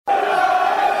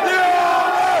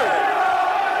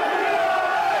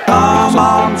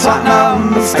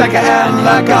Tottenham, stick it in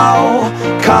the goal.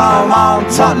 Come on,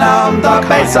 Tottenham, the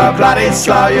beats are bloody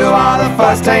slow. You are the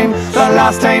first team, the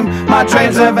last team my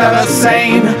dreams have ever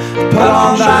seen. Put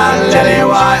on that lily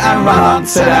white and run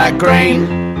onto that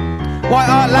green. White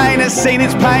Hart Lane has seen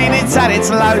its pain, it's had its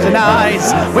lows and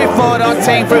highs. We fought our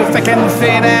team through thick and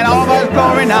thin and all those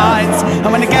glory nights.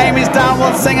 And when the game is done,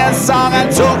 we'll sing a song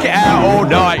and talk it out all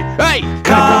night. Hey!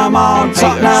 Come on,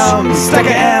 Tottenham, stick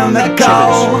it in the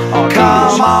goal.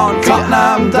 Come on,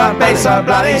 Tottenham, don't be so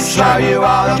bloody slow. You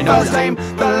are the first team,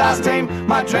 the last team,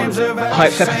 my dreams have ever Hi,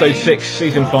 it's episode 6,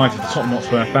 season 5 of the Tottenham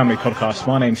Hotspur Family Podcast.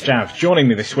 My name's Jav. Joining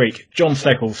me this week, John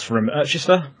Steckles from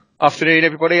Urchester. Afternoon,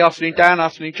 everybody. Afternoon, Dan.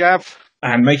 Afternoon, Jav.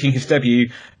 And making his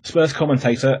debut, Spurs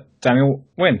commentator Daniel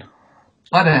Wynn.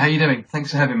 Hi there, how you doing?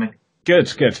 Thanks for having me. Good.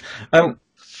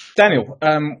 Daniel,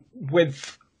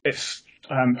 with it's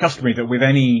customary that with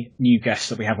any new guests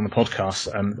that we have on the podcast,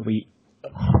 we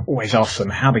always ask them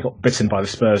how they got bitten by the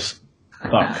Spurs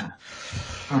bug.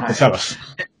 Right. Tell us.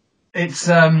 It's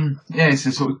it's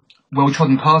a sort of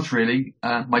well-trodden path, really.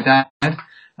 My dad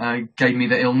gave me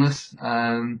the illness.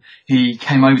 He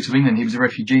came over to England. He was a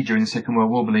refugee during the Second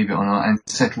World War, believe it or not, and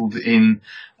settled in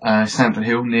Stamford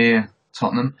Hill near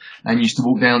Tottenham, and used to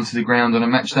walk down to the ground on a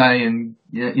match day and,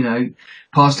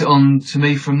 passed it on to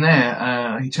me from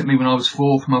there. He took me when I was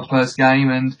 4 for my first game,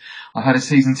 and I've had a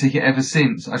season ticket ever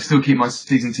since. I still keep my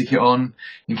season ticket on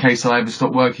in case I ever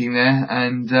stop working there.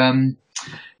 And,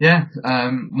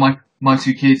 my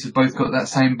two kids have both got that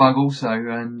same bug also,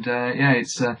 and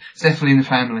it's definitely in the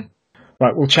family.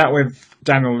 Right, we'll chat with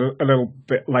Daniel a little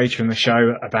bit later in the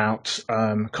show about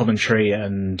commentary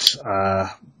and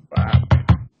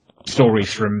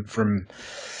stories from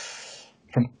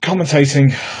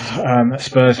commentating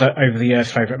Spurs over the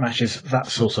years, favourite matches, that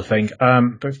sort of thing.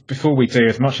 But before we do,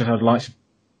 as much as I'd like to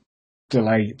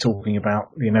delay talking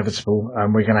about the inevitable,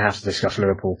 we're going to have to discuss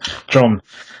Liverpool. John,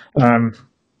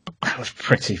 that was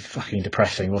pretty fucking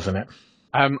depressing, wasn't it?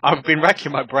 I've been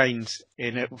racking my brains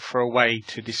in it for a way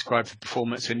to describe the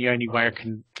performance, and the only way I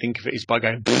can think of it is by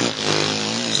going.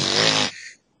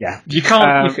 Yeah, you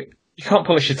can't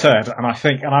polish a turd, and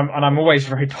I'm always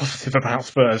very positive about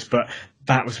Spurs, but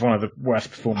that was one of the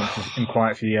worst performances in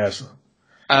quite a few years.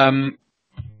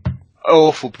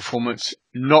 Awful performance,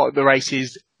 not at the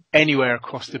races, anywhere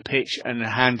across the pitch, and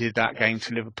handed that game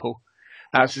to Liverpool.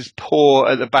 That was as poor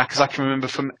at the back as I can remember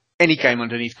from any game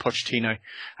underneath Pochettino,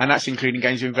 and that's including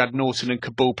games we've had Norton and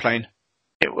Kabul playing.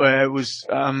 It was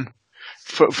from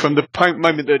the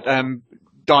moment that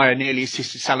Dyer nearly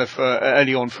assisted Salah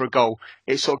early on for a goal,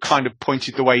 it sort of kind of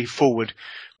pointed the way forward.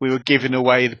 We were giving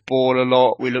away the ball a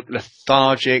lot. We looked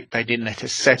lethargic. They didn't let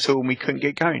us settle, and we couldn't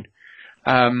get going.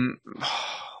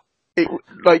 It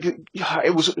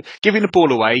was giving the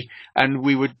ball away, and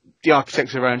we were the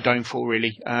architects of our own downfall,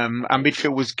 really. Our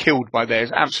midfield was killed by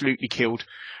theirs, absolutely killed.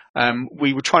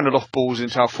 We were trying to loft balls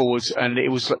into our forwards, and it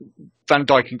was Van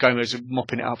Dijk and Gomez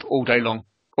mopping it up all day long.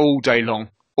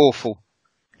 Awful.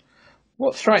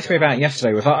 What strikes me about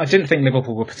yesterday was I didn't think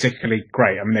Liverpool were particularly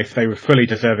great. I mean, they were fully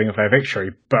deserving of their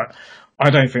victory, but I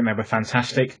don't think they were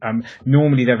fantastic.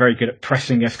 Normally they're very good at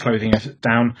pressing us, closing us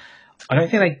down. I don't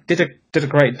think they did a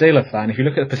great deal of that. And if you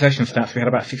look at the possession stats, we had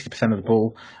about 60% of the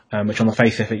ball, which on the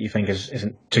face of it you think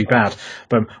isn't too bad.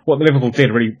 But what Liverpool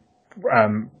did really,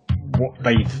 what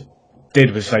they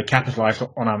did was they capitalised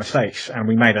on our mistakes, and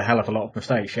we made a hell of a lot of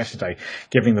mistakes yesterday,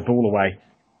 giving the ball away.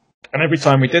 And every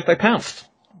time we did, they pounced.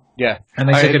 Yeah. And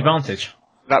they took advantage.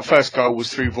 That first goal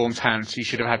was through Vaughan's hands. He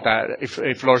should have had that.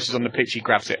 If Loris is on the pitch, he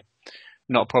grabs it.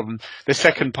 Not a problem. The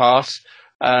second pass,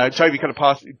 Toby kind of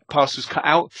pass was cut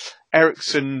out.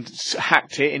 Eriksson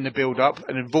hacked it in the build-up,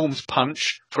 and then Vaughan's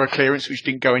punch for a clearance which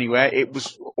didn't go anywhere. It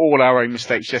was all our own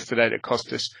mistakes yesterday that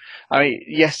cost us. I mean,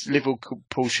 yes,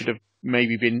 Liverpool should have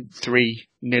maybe been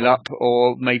 3-0 up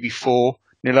or maybe 4-0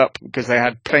 up because they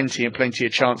had plenty of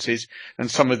chances, and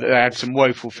they had some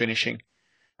woeful finishing.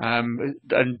 And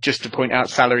just to point out,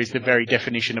 Salah is the very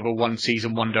definition of a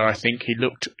one-season wonder, I think. He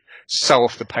looked so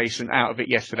off the pace and out of it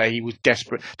yesterday. He was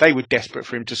desperate. They were desperate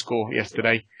for him to score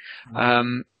yesterday.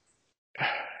 None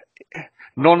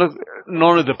of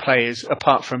the players,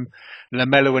 apart from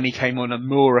Lamela when he came on and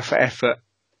Moura for effort,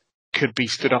 could be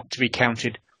stood up to be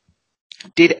counted.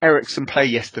 Did Eriksson play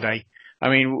yesterday? I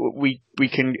mean, we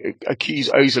can accuse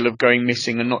Ozil of going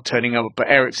missing and not turning up, but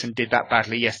Eriksson did that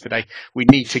badly yesterday. We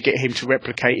need to get him to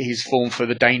replicate his form for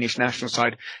the Danish national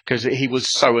side because he was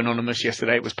so anonymous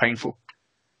yesterday. It was painful.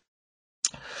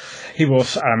 He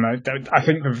was. I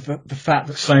think the fact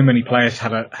that so many players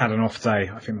had an off day,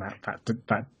 I think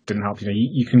that didn't help.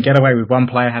 You can get away with one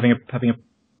player having a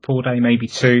poor day, maybe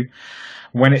two.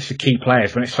 when it's the key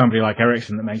players, when it's somebody like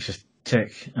Eriksen that makes us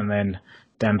tick, and then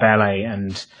Dembele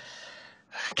and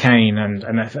Kane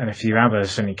and a few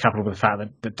others, and coupled with the fact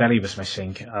that Dele was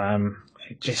missing,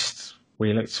 we just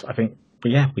really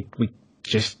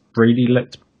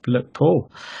looked poor.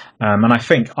 And I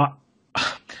think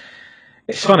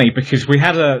it's funny because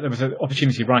there was an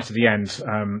opportunity right at the end.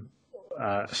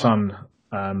 Son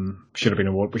should have been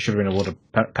awarded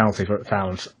a penalty for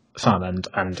fouled Son,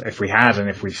 and if we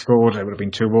scored, it would have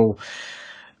been 2-2.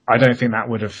 I don't think that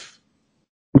would have.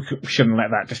 We shouldn't let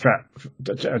that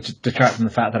detract from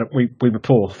the fact that we were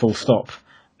poor, full stop.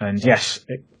 And yes,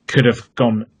 it could have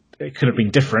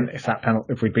been different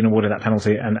if we'd been awarded that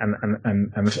penalty and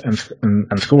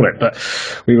scored it. But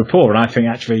we were poor, and I think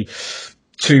actually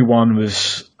 2-1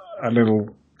 was a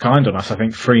little kind on us. I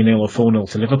think 3-0 or 4-0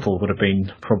 to Liverpool would have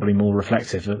been probably more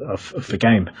reflective of the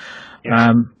game.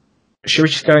 Yes. Should we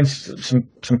just go into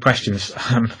some questions?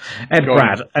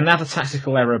 Brad, another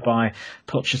tactical error by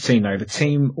Pochettino. The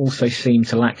team also seemed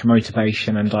to lack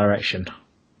motivation and direction.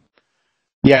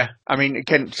 Yeah, I mean,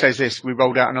 Kent says this, we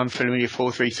rolled out an unfamiliar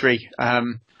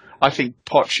 4-3-3. I think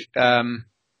Poch... I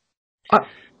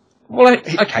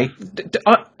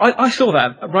saw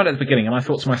that right at the beginning, and I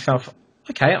thought to myself,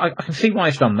 okay, I can see why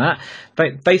he's done that.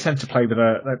 They tend to play with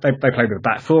they play with a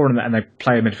back four, and they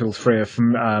play a midfield three of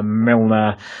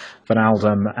Milner,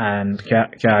 Wijnaldum, and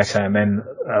Gaeta, and then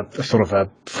sort of a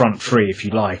front three, if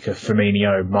you like, of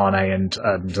Firmino, Mane,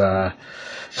 and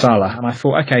Salah. And I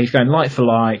thought, okay, he's going like for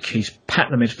like. He's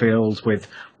packed the midfield with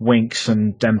Winks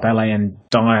and Dembele and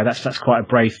Dyer. That's quite a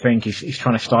brave thing. He's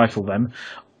trying to stifle them.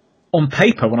 On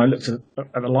paper, when I looked at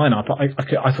the lineup, I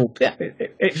thought, yeah,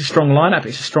 it's a strong lineup.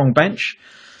 It's a strong bench.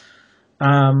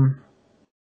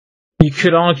 You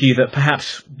could argue that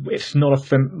perhaps it's not a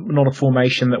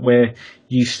formation that we're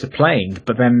used to playing,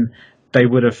 but then they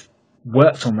would have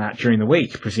worked on that during the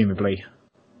week, presumably,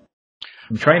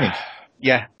 in training.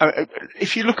 Yeah,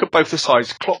 if you look at both the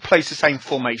sides, Klopp plays the same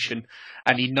formation,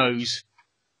 and he knows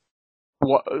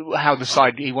how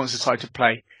he wants the side to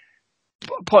play.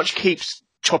 Poch keeps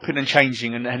chopping and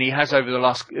changing, and he has over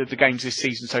the games this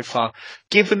season so far.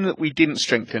 Given that we didn't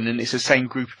strengthen and it's the same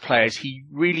group of players, he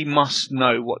really must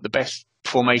know what the best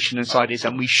formation and side is,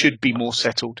 and we should be more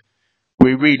settled.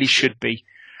 We really should be.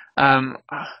 From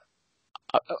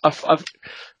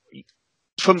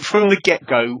the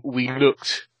get-go, we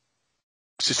looked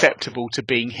susceptible to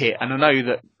being hit, and I know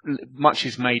that much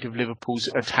is made of Liverpool's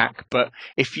attack, but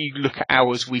if you look at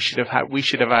ours, we should have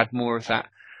had more of that.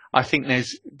 I think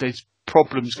there's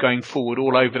problems going forward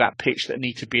all over that pitch that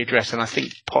need to be addressed, and I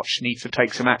think Poch needs to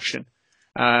take some action.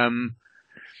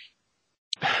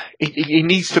 He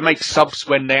needs to make subs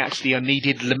when they actually are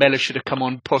needed. Lamela should have come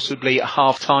on possibly at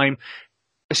half time.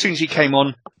 As soon as he came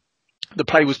on, the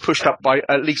play was pushed up by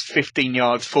at least 15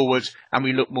 yards forwards, and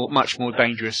we looked much more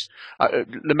dangerous.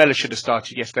 Lamela should have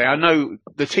started yesterday. I know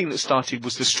the team that started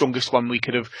was the strongest one we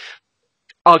could have,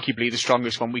 arguably the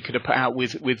strongest one we could have put out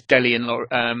with Dele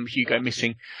and Hugo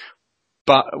missing.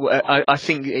 But I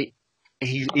think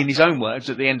he, in his own words,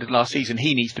 at the end of last season,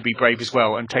 he needs to be brave as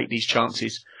well and take these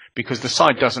chances, because the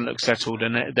side doesn't look settled.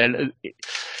 And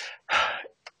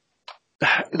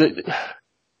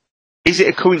is it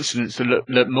a coincidence that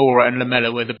Moura and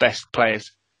Lamela were the best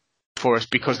players for us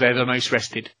because they're the most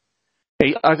rested?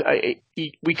 We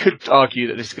could argue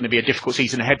that this is going to be a difficult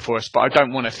season ahead for us, but I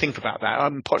don't want to think about that.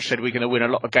 Poch said we're going to win a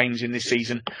lot of games in this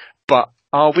season, but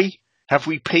are we? Have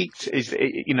we peaked?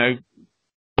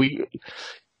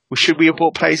 Should we have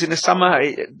bought players in the summer?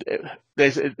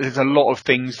 There's a lot of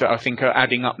things that I think are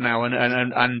adding up now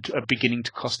and are beginning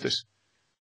to cost us.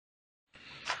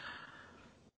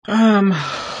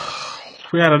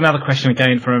 We had another question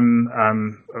again from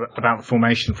about the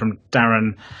formation from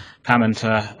Darren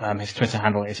Pamenter. His Twitter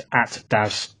handle is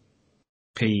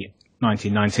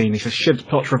 @DazP1919. He says, should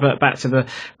Poch revert back to the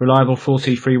reliable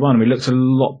 4-2-3-1? We looked a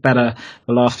lot better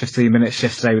the last 15 minutes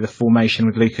yesterday with the formation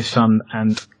with Lucas Son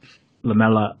and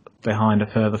Lamela behind a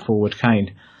further forward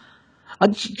Kane.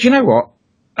 Do you know what?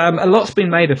 A lot's been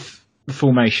made of the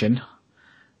formation,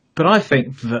 but I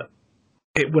think that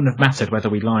it wouldn't have mattered whether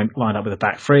we lined up with a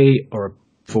back three or a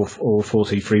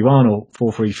 4-2-3-1 or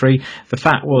 4-3-3. The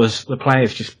fact was the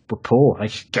players just were poor. They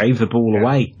just gave the ball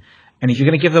away. And if you're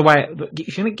going to give the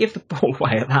ball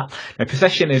away at that,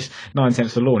 possession is 9/10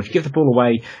 of the law. And if you give the ball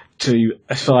away to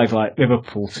a side like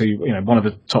Liverpool, to one of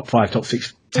the top 5, top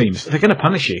 6 teams, they're going to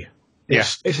punish you.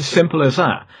 It's as simple as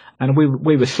that. And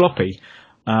we were sloppy.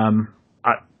 I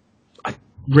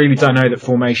really don't know that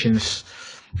formations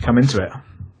come into it.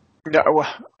 No,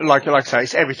 like I say,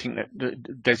 it's everything.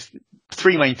 There's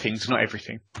 3 main things, not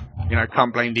everything.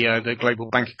 can't blame the global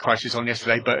banking crisis on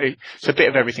yesterday, but it's a bit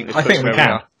of everything that's I think we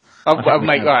can.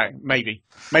 Maybe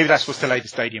that's what's delayed the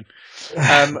stadium.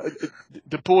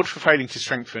 The board for failing to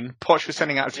strengthen, Poch for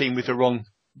sending out a team with the wrong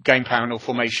game plan or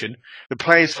formation, the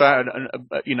players for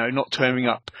not turning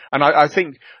up, and I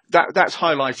think that's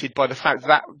highlighted by the fact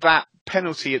that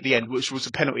penalty at the end, which was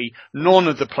a penalty, none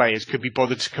of the players could be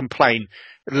bothered to complain,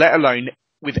 let alone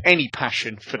with any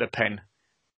passion for the pen.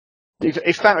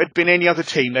 If that had been any other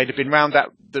team, they'd have been round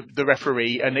the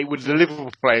referee, and the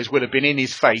Liverpool players would have been in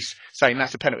his face saying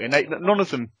that's a penalty, and none of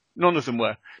them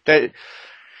were.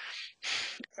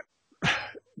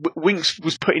 Winks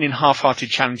was putting in half-hearted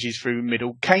challenges through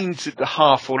middle. Kane's at the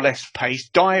half or less pace.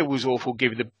 Dyer was awful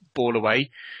giving the ball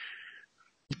away.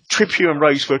 Trippier and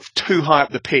Rose were too high up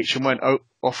the pitch and weren't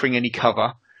offering any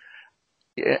cover.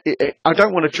 I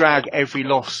don't want to drag every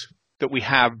loss that we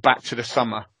have back to the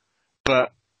summer,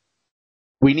 but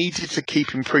we needed to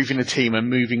keep improving the team and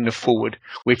moving them forward.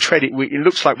 It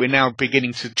looks like we're now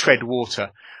beginning to tread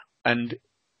water, and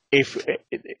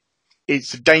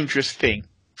it's a dangerous thing.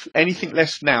 Anything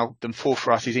less now than 4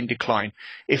 for us is in decline.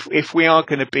 If we are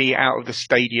going to be out of the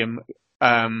stadium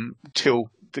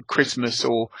till the Christmas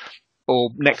or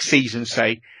next season,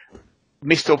 say,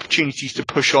 missed opportunities to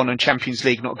push on, and Champions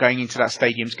League not going into that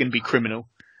stadium is going to be criminal.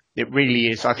 It really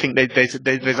is. I think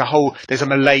there's a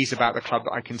malaise about the club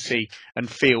that I can see and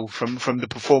feel from the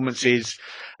performances,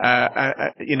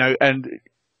 and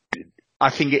I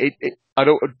think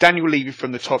Daniel Levy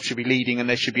from the top should be leading, and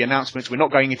there should be announcements. We're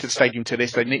not going into the stadium to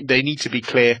this. They need to be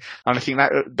clear, and I think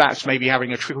that's maybe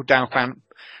having a trickle down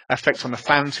effect on the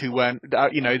fans who weren't.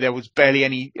 There was barely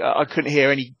any. I couldn't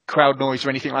hear any crowd noise or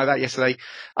anything like that yesterday.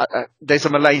 There's a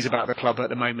malaise about the club at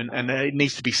the moment, and it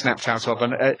needs to be snapped out of.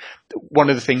 And one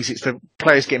of the things is the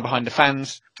players getting behind the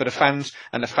fans for the fans,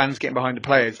 and the fans getting behind the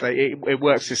players. It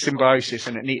works as symbiosis,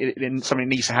 and something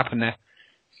needs to happen there.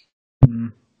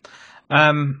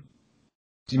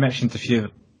 You mentioned a few of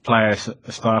the players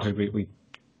that started. We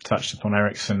touched upon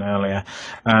Eriksen earlier.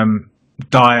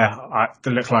 Dyer, it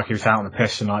looked like he was out on the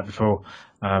piss the night before.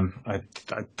 I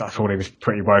thought he was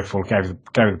pretty woeful. Gave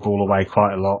the ball away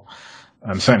quite a lot.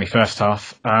 Certainly first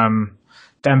half.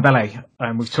 Dembele,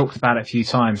 we've talked about it a few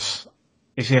times.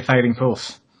 Is he a failing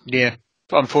force? Yeah,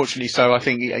 unfortunately so. I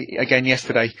think again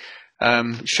yesterday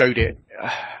showed it.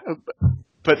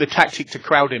 But the tactic to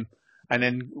crowd him and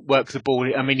then work the ball.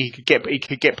 I mean, he could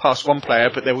get past one player,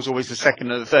 but there was always the second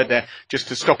and the third there just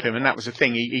to stop him, and that was the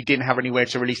thing. He didn't have anywhere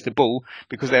to release the ball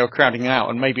because they were crowding him out,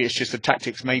 and maybe it's just the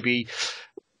tactics, maybe.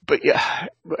 But yeah,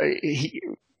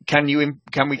 can we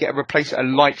get a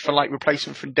like for like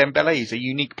replacement for Dembele? He's a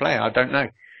unique player. I don't know.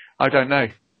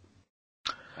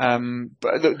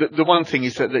 But the one thing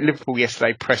is that Liverpool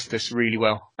yesterday pressed us really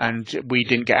well, and we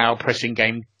didn't get our pressing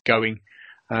game going.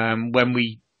 When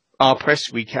we are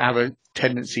pressed, we have a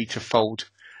tendency to fold.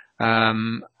 We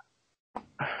had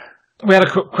a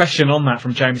quick question on that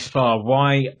from James Farr.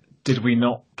 Why did we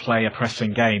not play a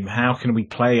pressing game? How can we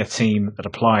play a team that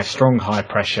applies strong high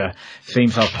pressure?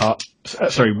 How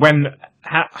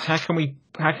can we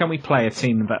play a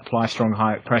team that applies strong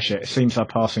high pressure? It seems our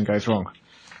passing goes wrong.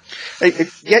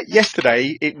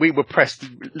 Yesterday we were pressed.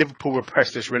 Liverpool were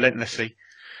pressed us relentlessly,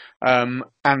 and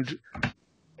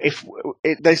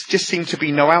there just seemed to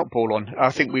be no outball on.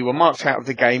 I think we were marked out of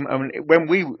the game. I mean,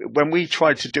 when we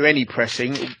tried to do any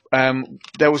pressing,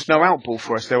 there was no outball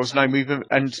for us. There was no movement.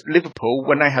 And Liverpool,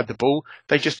 when they had the ball,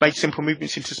 they just made simple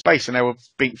movements into space, and they were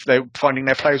finding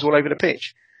their players all over the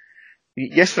pitch.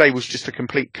 Yesterday was just a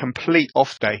complete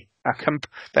off day.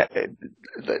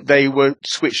 They were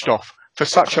switched off for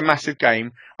such a massive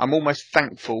game. I'm almost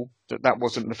thankful that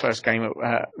wasn't the first game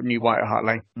at New White Hart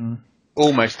Lane.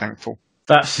 Almost thankful.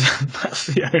 That's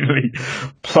the only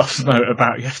plus note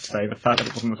about yesterday, the fact that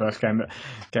it wasn't the first game of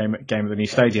the new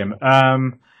stadium.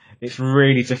 It's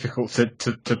really difficult to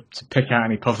pick out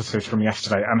any positives from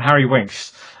yesterday. Harry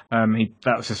Winks,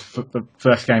 that was the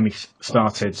first game he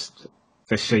started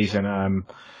this season.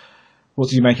 What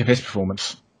do you make of his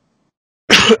performance?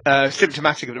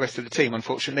 Symptomatic of the rest of the team,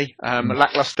 unfortunately.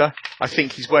 Lackluster. I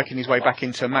think he's working his way back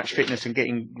into match fitness and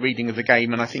getting reading of the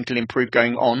game, and I think he'll improve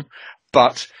going on.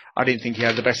 But I didn't think he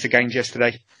had the best of games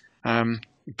yesterday.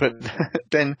 But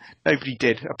then nobody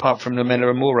did, apart from Lamela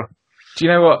and Moura. Do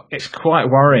you know what? It's quite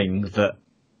worrying that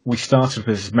we started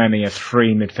with as many as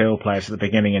 3 midfield players at the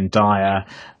beginning in Dyer,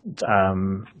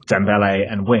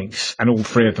 Dembele and Winks, and all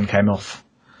 3 of them came off.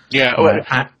 Yeah. One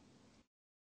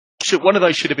of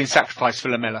those should have been sacrificed for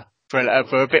Lamela, for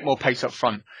a bit more pace up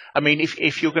front. I mean,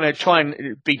 if you're going to try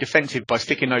and be defensive by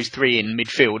sticking those 3 in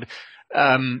midfield,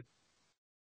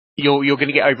 you're going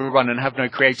to get overrun and have no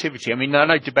creativity. I mean, I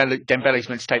know Dembele's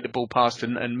meant to take the ball past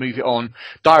and move it on.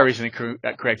 Dyer isn't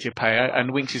a creative player,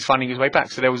 and Winks is finding his way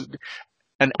back. So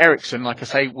and Eriksen, like I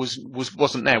say,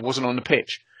 wasn't there, wasn't on the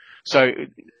pitch. So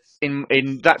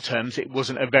in that terms, it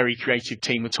wasn't a very creative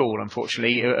team at all,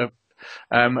 unfortunately.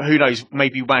 Who knows?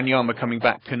 Maybe Wanyama coming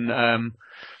back can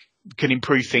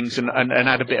improve things and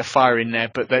add a bit of fire in there.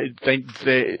 But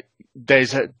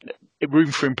there's a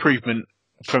room for improvement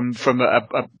from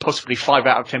a possibly 5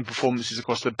 out of 10 performances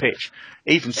across the pitch.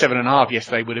 Even 7.5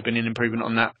 yesterday would have been an improvement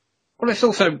on that. Well, it's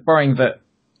also worrying that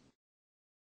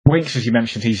Winks, as you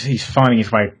mentioned, he's finding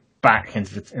his way back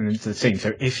into the team.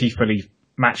 So is he fully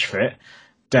match fit?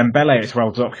 Dembele, it's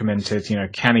well documented,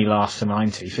 can he last to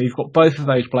 90? So you've got both of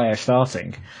those players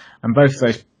starting, and both of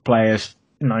those players,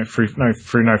 through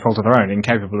no fault of their own,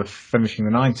 incapable of finishing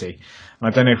the 90. And I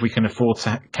don't know if we can afford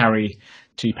to carry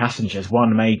 2 passengers,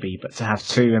 one maybe, but to have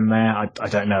 2 in there, I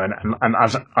don't know. And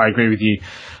as I agree with you,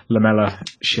 Lamela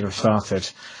should have started.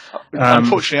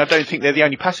 Unfortunately, I don't think they're the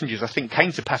only passengers. I think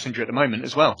Kane's a passenger at the moment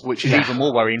as well, which is even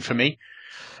more worrying for me.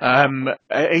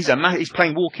 He's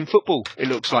playing walking football, it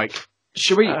looks like.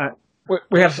 Should we?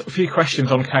 We have a few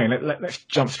questions on Kane. Let's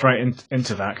jump straight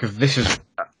into that, because this is.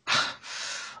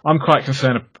 I'm quite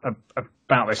concerned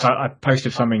about this. I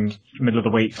posted something middle of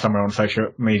the week somewhere on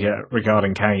social media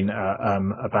regarding Kane,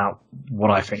 about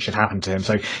what I think should happen to him.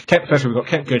 So, first we've got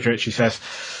Kent Goodrich. He says,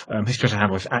 his Twitter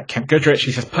handle is @KentGoodrich.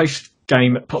 He says,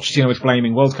 post-game, Pochettino was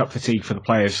blaming World Cup fatigue for the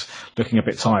players looking a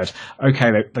bit tired. Okay,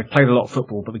 they played a lot of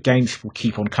football, but the games will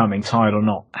keep on coming, tired or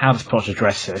not. How does Poch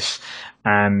address this?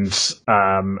 And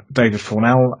David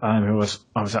Fornell, who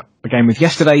I was at the game with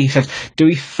yesterday, he said, do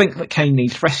we think that Kane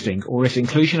needs resting, or is the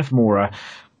inclusion of Moura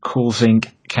causing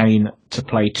Kane to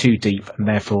play too deep and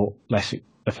therefore less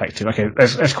effective? Okay,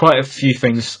 there's quite a few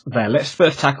things there. Let's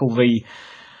first tackle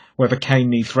whether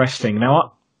Kane needs resting.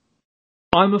 Now,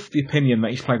 I'm of the opinion that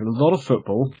he's played a lot of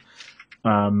football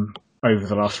over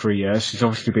the last 3 years. He's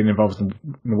obviously been involved in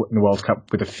the World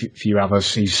Cup with a few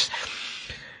others.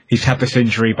 He's had this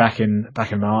injury back in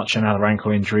March, another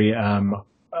ankle injury,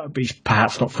 but he's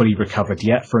perhaps not fully recovered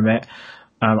yet from it.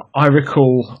 I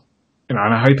recall, and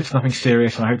I hope it's nothing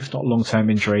serious, and I hope it's not a long-term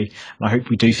injury, and I hope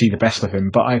we do see the best of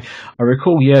him. But I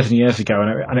recall years and years ago,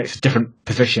 and it's a different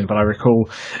position, but I recall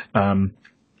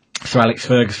Sir Alex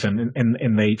Ferguson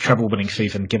in the treble-winning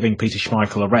season giving Peter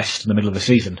Schmeichel a rest in the middle of the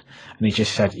season, and he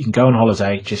just said, "You can go on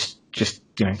holiday, just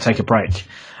take a break."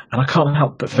 And I can't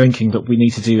help but thinking that we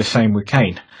need to do the same with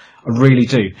Kane. I really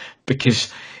do,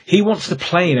 because he wants to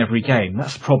play in every game.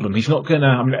 That's the problem. He's not going to.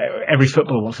 I mean, every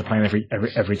footballer wants to play in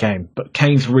every game, but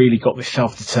Kane's really got this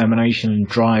self-determination and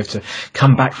drive to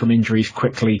come back from injuries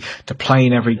quickly, to play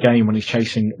in every game when he's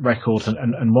chasing records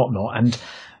and whatnot. And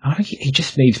I think he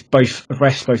just needs both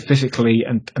rest, both physically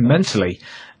and mentally.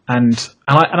 And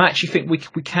I actually think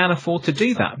we can afford to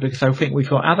do that, because I think we've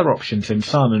got other options in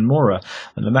Son and Moura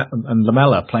and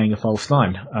Lamela playing a false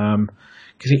 9.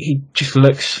 Because he just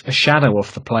looks a shadow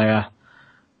of the player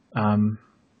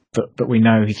that we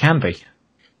know he can be.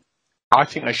 I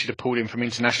think they should have pulled him from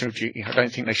international duty. I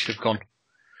don't think they should have gone.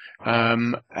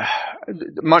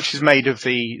 Much is made of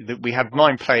that we had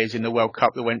 9 players in the World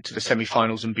Cup that went to the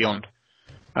semi-finals and beyond.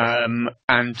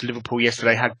 And Liverpool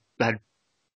yesterday had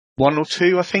 1 or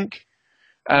 2, I think.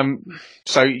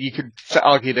 So you could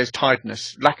argue there's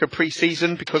tiredness, lack of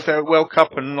pre-season because they're at World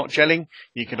Cup and not gelling.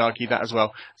 You could argue that as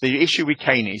well. The issue with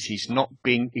Kane is he's not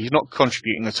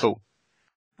contributing at all.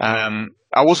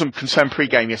 I wasn't concerned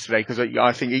pre-game yesterday because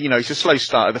I think, it's a slow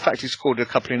starter. The fact he scored a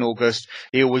couple in August,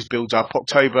 he always builds up.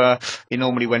 October,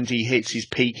 normally when he hits his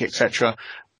peak, etc.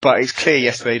 But it's clear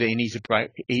yesterday that he needs a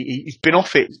break. He's been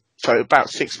off it for about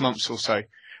 6 months or so.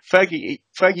 Fergie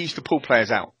used to pull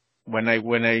players out when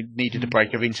they needed a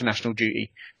break of international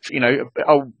duty.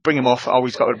 I'll bring him off. Oh,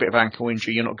 he's got a bit of ankle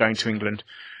injury. You're not going to England.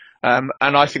 And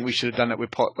I think we should have done that with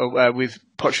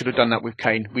Poch should have done that with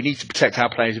Kane. We need to protect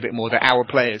our players a bit more. They're our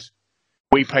players.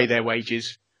 We pay their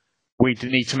wages. We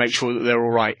need to make sure that they're all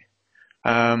right.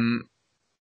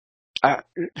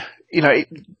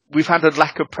 We've had a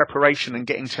lack of preparation and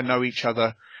getting to know each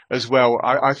other as well.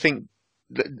 I think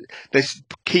that there's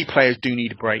key players do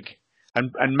need a break.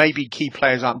 And maybe key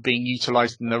players aren't being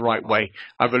utilised in the right way.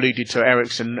 I've alluded to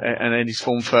Eriksen and his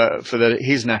form for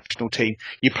his national team.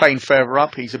 You're playing further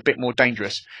up, he's a bit more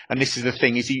dangerous. And this is the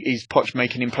thing: is Poch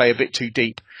making him play a bit too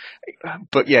deep?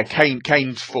 But yeah,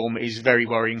 Kane's form is very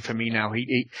worrying for me now.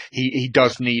 He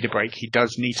does need a break. He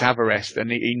does need to have a rest,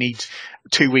 and he needs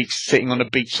 2 weeks sitting on a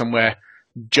beach somewhere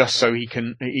just so he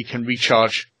can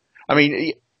recharge. I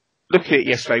mean, look at it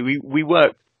yesterday. We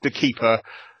worked the keeper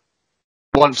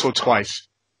once or twice,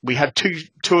 We had two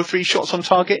or three shots on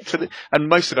target, and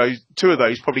most of those, 2 of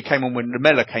those probably came on when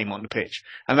Lamella came on the pitch,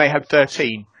 and they had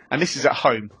 13. And this is at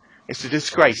home. It's a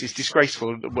disgrace. It's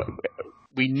disgraceful.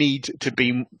 We need to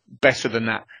be better than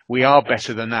that. We are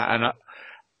better than that, and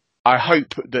I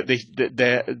hope that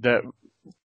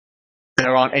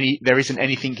there isn't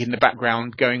anything in the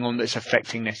background going on that's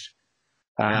affecting this.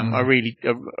 I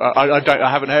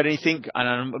haven't heard anything, and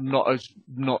I'm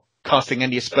not casting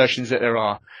any aspersions that there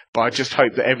are, but I just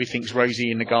hope that everything's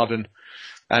rosy in the garden,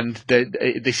 and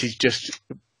this is just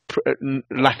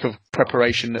lack of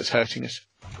preparation that's hurting us.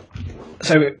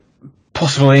 So,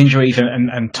 possible injuries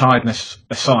and tiredness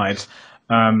aside,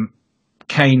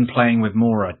 Kane playing with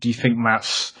Moura, do you think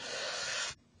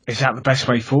is that the best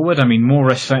way forward? I mean,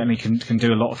 Moura certainly can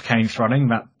do a lot of Kane's running.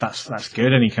 That's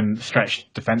good, and he can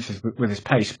stretch defences with his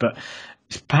pace. But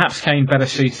is perhaps Kane better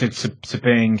suited to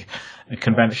being a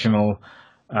conventional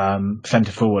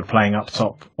centre forward, playing up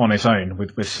top on his own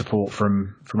with support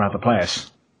from other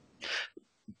players?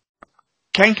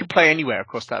 Kane can play anywhere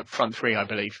across that front three, I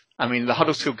believe. I mean, the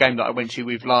Huddersfield game that I went to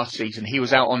with last season, he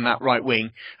was out on that right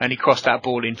wing and he crossed that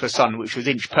ball in for Son, which was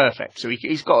inch perfect. So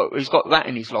he's got that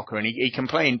in his locker, and he can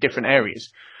play in different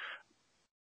areas.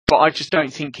 But I just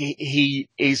don't think he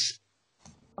is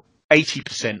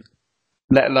 80%,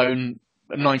 let alone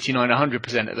 99,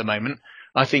 100% at the moment.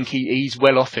 I think he's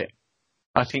well off it.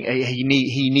 I think he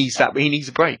needs that. He needs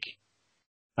a break.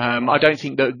 I don't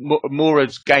think that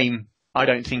Moura's game, I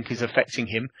don't think, is affecting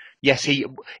him. Yes,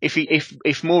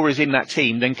 if Moura's in that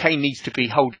team, then Kane needs to be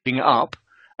holding it up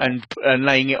and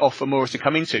laying it off for Moura to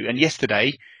come into. And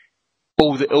yesterday,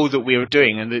 all that we were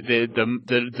doing and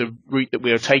the route that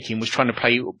we were taking was trying to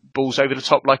play balls over the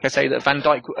top, like I say, that Van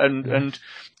Dijk and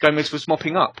Gomez was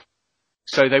mopping up.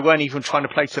 So they weren't even trying to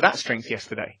play to that strength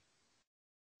yesterday.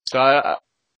 So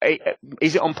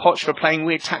is it on Poch for playing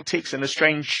weird tactics and a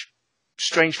strange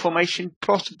formation?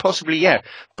 Possibly, yeah.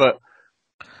 But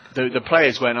the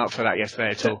players weren't up for that yesterday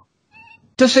at all.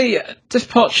 Does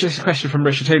Poch? This is a question from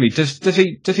Richard Healy.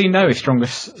 Does he know his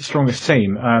strongest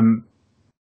team?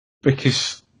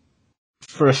 Because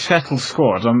for a settled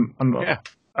squad, I'm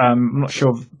not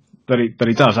sure that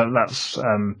he does. That's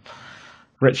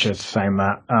Richard saying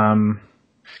that.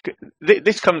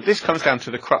 This comes down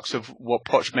to the crux of what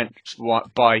Poch meant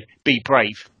by be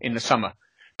brave in the summer.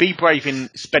 Be brave in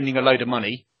spending a load of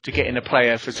money to get in a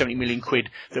player for 70 million quid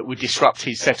that would disrupt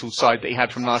his settled side that he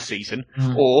had from last season,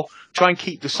 or try and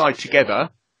keep the side together.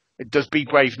 Does be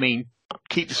brave mean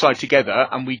keep the side together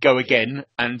and we go again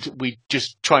and we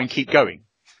just try and keep going?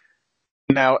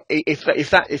 Now, if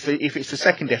it's the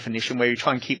second definition where you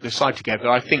try and keep the side together,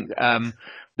 I think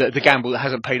the gamble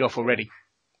hasn't paid off already.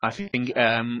 I think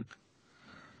the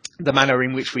manner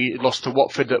in which we lost to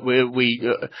Watford, that we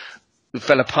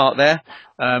fell apart there,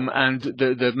 and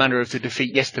the manner of the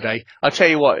defeat yesterday. I'll tell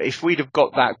you what, if we'd have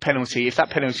got that penalty, if that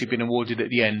penalty had been awarded at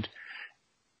the end,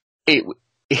 it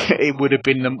would have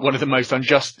been one of the most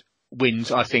unjust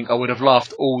wins, I think. I would have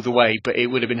laughed all the way, but it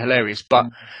would have been hilarious.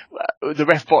 But the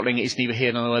ref bottling it is neither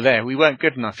here nor there. We weren't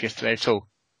good enough yesterday at all.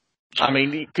 I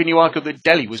mean, can you argue that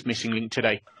Delhi was missing link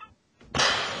today?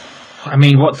 I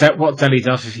mean, what Delhi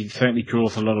does is he certainly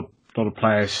draws a lot of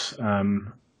players,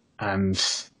 and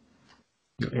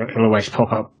he'll always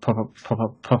pop up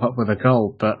with a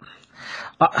goal. But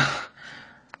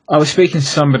I was speaking to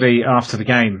somebody after the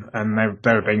game, and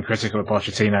they were being critical of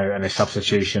Pochettino and his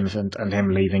substitutions and him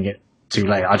leaving it too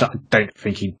late. I don't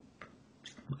think he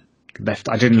left.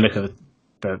 I didn't look at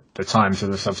the times of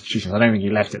the substitutions. I don't think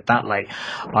he left it that late.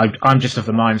 I'm just of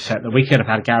the mindset that we could have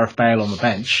had Gareth Bale on the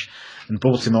bench and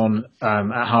brought him on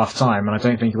at half time, and I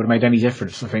don't think it would have made any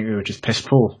difference. I think we were just piss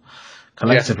poor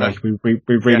collectively. Yeah, we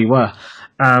really were.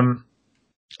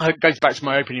 It goes back to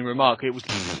my opening remark. It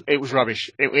was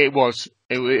rubbish. It was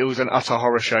an utter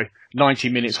horror show. 90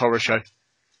 minutes horror show.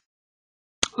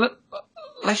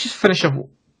 Let's just finish up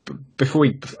before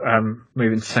we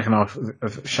move into the second half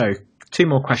of the show. 2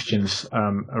 more questions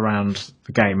around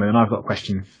the game, and then I've got a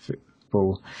question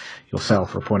for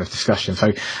yourself for a point of discussion.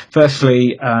 So,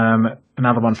 firstly,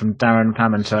 another one from Darren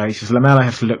Pamenter. He says Lamella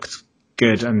has looked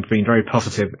good and been very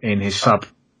positive in his sub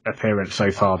appearance so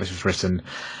far. This was written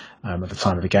at the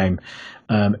time of the game.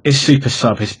 Is super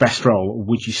sub his best role?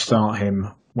 Would you start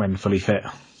him when fully fit?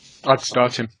 I'd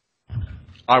start him.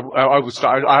 I would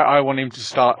start. I want him to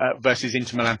start versus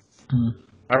Inter Milan.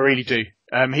 I really do.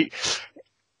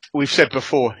 We've said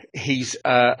before, he's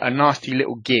a nasty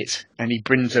little git, and he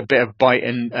brings a bit of bite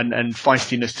and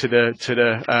feistiness to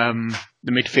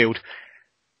the midfield.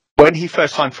 when he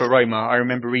first signed for Roma, I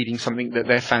remember reading something that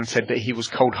their fans said that he was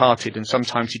cold-hearted, and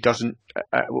sometimes he doesn't.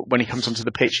 When he comes onto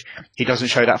the pitch, he doesn't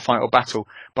show that fight or battle.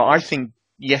 But I think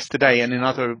yesterday and in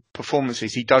other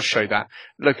performances, he does show that.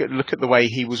 Look at the way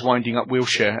he was winding up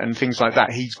Wilshere and things like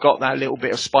that. He's got that little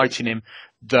bit of spite in him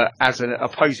that, as an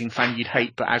opposing fan, you'd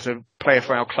hate, but as a player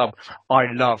for our club, I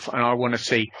love and I want to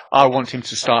see. I want him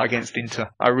to start against Inter.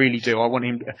 I really do. I want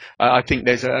him. I think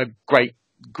there's a great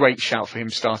shout for him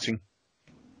starting.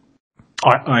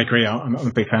 I agree. I'm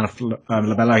a big fan of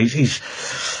Labella. He's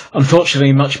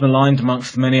unfortunately much maligned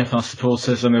amongst many of our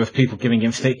supporters, and there was people giving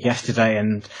him stick yesterday,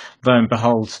 and lo and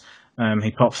behold, he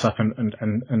pops up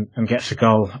and gets a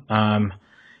goal.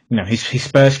 His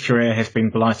Spurs career has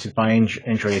been blighted by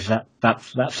injuries.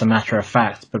 That's a matter of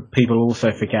fact. But people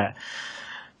also forget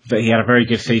that he had a very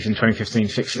good season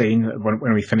 2015-16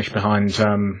 when we finished behind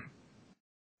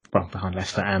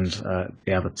Leicester and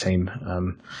the other team.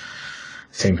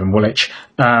 Team from Woolwich,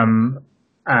 and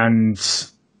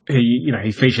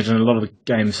he featured in a lot of the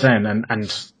games then,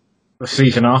 and the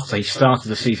season after he started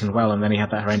the season well, and then he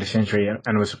had that horrendous injury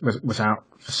and was out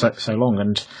for so long,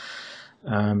 and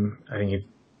I think he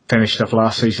finished off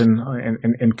last season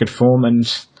in good form, and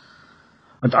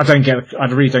I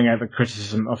really don't get the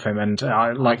criticism of him, and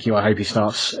like you, I hope he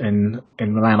starts in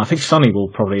Milan. I think Sonny will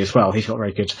probably as well. He's got a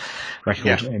very good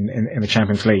record in the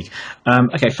Champions League.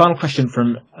 Okay, final question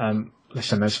from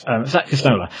listeners. Zach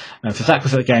Costola. So Zach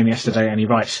was at the game yesterday and he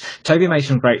writes, Toby made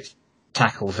some great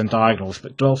tackles and diagonals,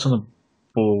 but dwelt on the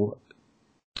ball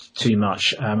too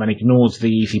much and ignored the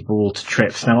easy ball to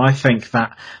trips. Now, I think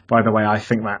that, by the way,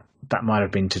 that might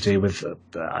have been to do with, I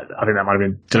think that might have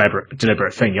been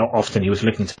deliberate thing. Often he was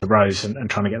looking to the rows and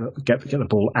trying to get the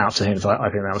ball out to him, so I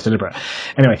think that was deliberate.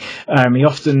 Anyway, he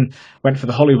often went for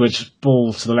the Hollywood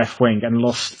ball to the left wing and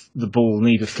lost the ball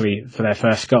needlessly for their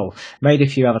first goal. Made a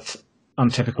few other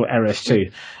untypical errors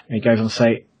too. And he goes on to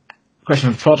say,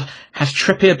 question for the pod, has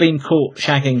Trippier been caught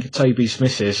shagging Toby's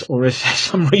missus, or is there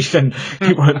some reason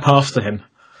he won't pass to him?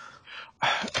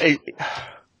 I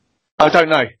don't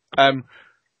know.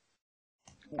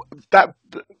 That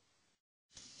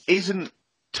isn't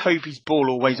Toby's ball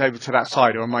always over to that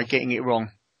side, or am I getting it wrong?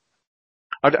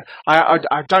 I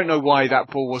don't know why that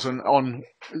ball wasn't on.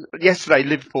 Yesterday,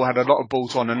 Liverpool had a lot of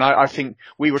balls on, and I think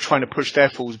we were trying to push their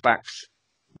full backs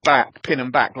back, pin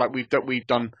them back, like we've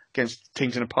done against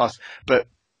teams in the past. But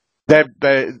their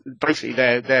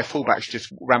fullbacks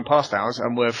just ran past ours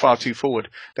and were far too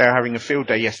forward. They were having a field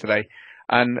day yesterday,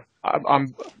 and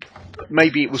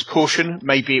maybe it was caution,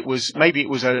 maybe it was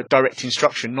a direct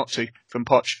instruction not to from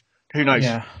Poch. Who knows?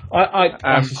 Yeah,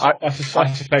 I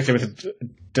suspect it was a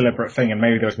deliberate thing, and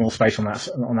maybe there was more space on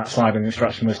that side, and the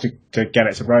instruction was to get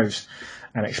it to Rose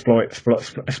and exploit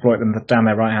them down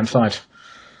their right hand side.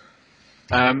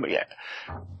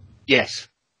 Yes.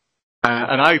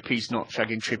 And I hope he's not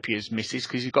shagging Trippier's missus,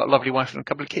 because he's got a lovely wife and a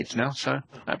couple of kids now, so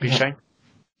that'd be a shame.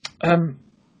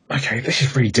 Okay, this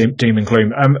is really doom and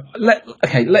gloom.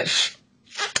 Let's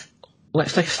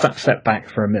take a step back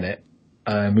for a minute.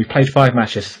 We've played 5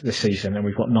 matches this season and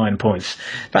we've got 9 points.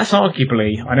 That's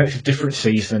arguably, I know it's a different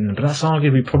season, but that's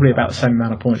arguably probably about the same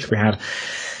amount of points we had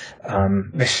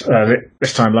this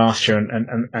time last year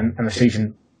and the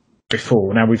season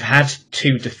before. Now, we've had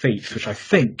 2 defeats, which I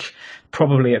think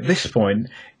probably at this point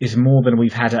is more than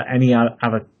we've had at any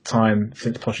other time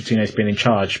since Pochettino's been in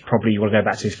charge. Probably you want to go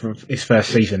back to his first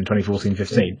season,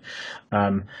 2014-15.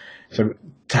 So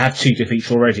to have 2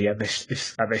 defeats already at this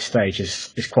stage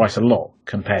is quite a lot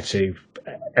compared to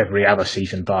every other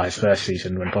season bar his first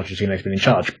season when Pochettino's been in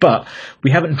charge. But we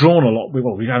haven't drawn a lot.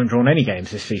 We haven't drawn any games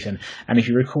this season. And if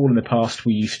you recall, in the past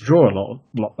we used to draw a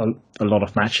lot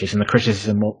of matches, and the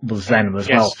criticism was then as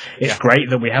well. It's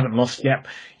great that we haven't lost. Yep,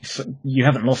 you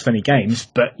haven't lost any games,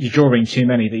 but you're drawing too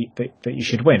many that you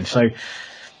should win. So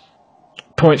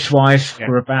points wise,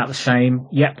 we're about the same.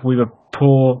 Yep, we were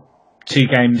poor. 2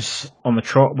 games on the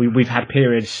trot. We've had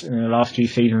periods in the last few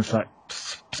seasons, like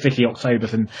sticky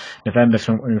Octobers and Novembers,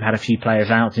 when we've had a few players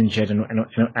out injured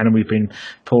and we've been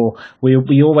poor.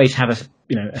 We always have a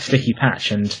sticky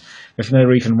patch, and there's no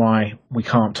reason why we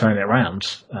can't turn it around.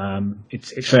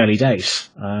 It's early days.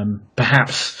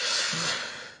 Perhaps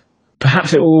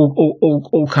it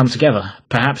all comes together.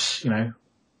 Perhaps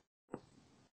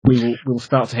we'll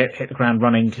start to hit the ground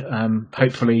running,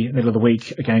 hopefully middle of the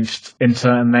week against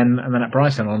Inter, and then at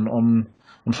Brighton on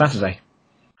Saturday.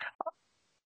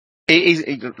 It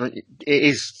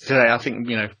is today. I think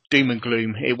doom and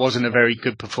gloom. It wasn't a very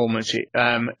good performance.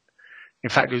 In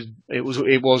fact, it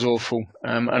was awful.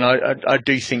 And I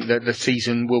do think that the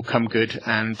season will come good,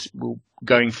 and we'll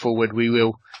going forward, we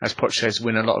will, as Poch says,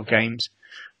 win a lot of games.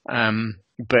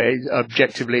 But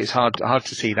objectively, it's hard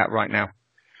to see that right now.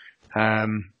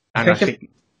 And I think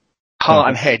heart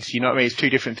and head, you know what I mean? It's two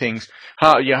different things.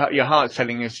 Your heart's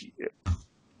telling us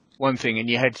one thing, and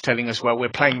your head's telling us, well, we're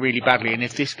playing really badly, and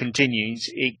if this continues,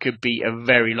 it could be a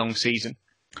very long season.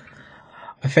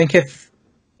 I think if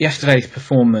yesterday's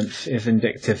performance is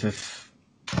indicative of,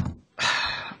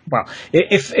 well,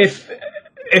 if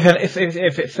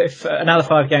another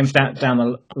 5 games down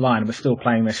the line we're still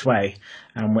playing this way,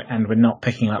 and we're not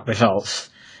picking up results,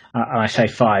 and I say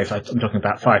 5, I'm talking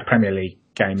about 5 Premier League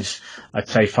games. I'd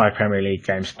say 5 Premier League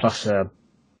games plus a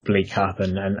League Cup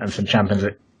and some Champions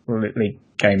League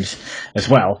games as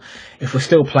well. If we're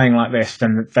still playing like this,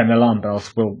 then the alarm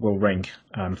bells will ring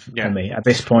for me. At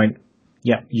this point,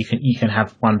 yeah, you can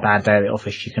have one bad day at the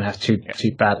office. You can have two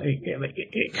bad.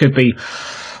 It could be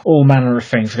all manner of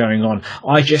things going on.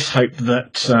 I just hope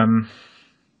that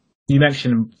you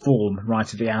mentioned form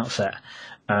right at the outset.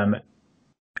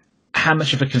 How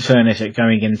much of a concern is it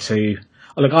going into?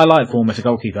 Look, I like Vorm as a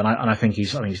goalkeeper, and I think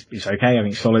he's okay. I think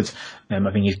he's solid.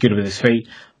 I think he's good with his feet,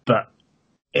 but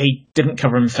he didn't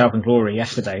cover himself in glory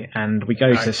yesterday. And we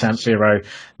go to San Siro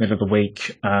middle of the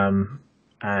week,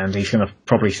 and he's going to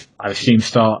probably, I assume,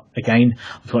 start again.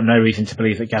 I've got no reason to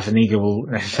believe that Gazzaniga will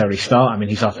necessarily start. I mean,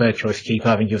 he's our third choice keeper.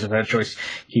 I think he was a third choice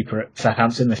keeper at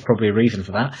Southampton. There's probably a reason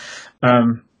for that.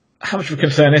 How much of a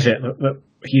concern is it that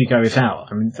Hugo is out?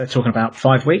 I mean, they're talking about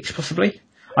 5 weeks, possibly.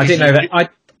 I didn't know that.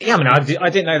 I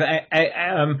didn't know that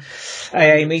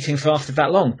AA meetings lasted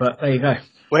that long, but there you go.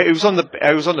 Well, he was on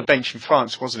the bench in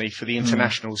France, wasn't he, for the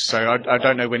internationals? So I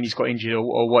don't know when he's got injured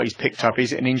or what he's picked up.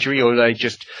 Is it an injury, or are they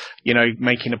just,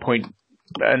 making a point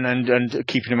and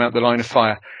keeping him out the line of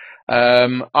fire?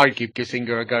 I'd give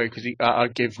Gazzaniga a go because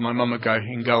I'd give my mum a go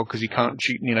in goal because he can't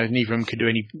shoot. Neither of them could do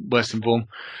any worse than Vorm.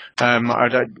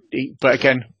 But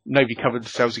again, nobody covered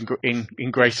themselves in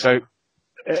grace. So.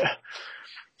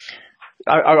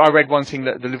 I read one thing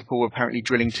that the Liverpool were apparently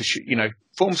drilling to shoot.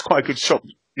 Vorm's quite a good shot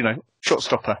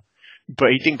stopper, but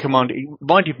he didn't command. He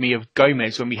reminded me of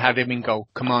Gomez when we had him in goal,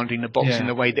 commanding the box in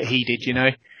the way that he did.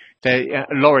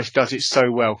 Lloris does it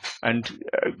so well, and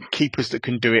keepers that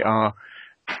can do it are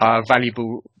a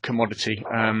valuable commodity.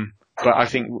 But I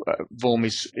think Vorm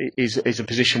is a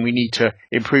position we need to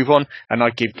improve on, and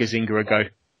I'd give Gazzaniga a go.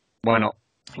 Why not?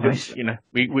 Nice.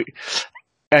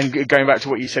 And going back to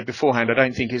what you said beforehand, I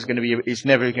don't think it's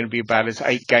never going to be as bad as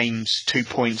 8 games, 2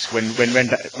 points when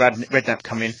Redknapp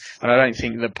come in. And I don't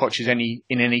think that Poch is in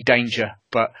any danger,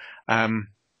 but,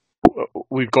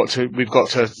 we've got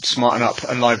to smarten up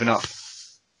and liven up,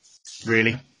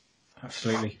 really.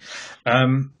 Absolutely.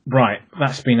 Right.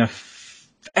 That's been a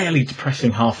fairly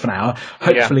depressing half an hour.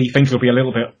 Hopefully things will be a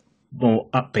little bit more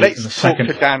upbeat in the second.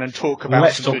 Let's talk to Dan and talk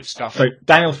about some good stuff. So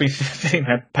Daniel's been sitting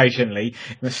there patiently.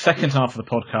 In the second half of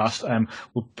the podcast,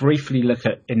 we'll briefly look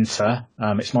at Inter.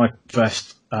 It's my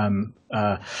first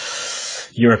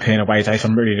European away day, so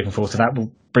I'm really looking forward to that.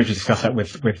 We'll briefly discuss that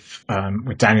with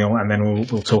Daniel, and then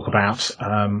we'll talk about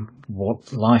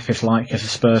what life is like as a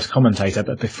Spurs commentator.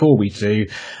 But before we do,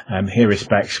 here is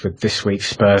Bex with this week's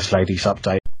Spurs Ladies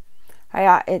Update.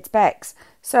 Hiya, it's Bex.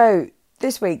 So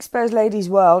this week, Spurs Ladies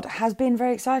World has been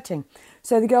very exciting.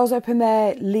 So the girls opened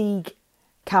their league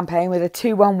campaign with a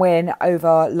 2-1 win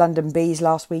over London Bees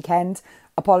last weekend.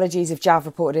 Apologies if Jav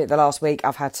reported it the last week.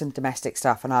 I've had some domestic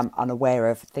stuff and I'm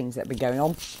unaware of things that have been going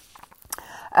on.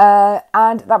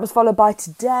 And that was followed by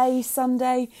today,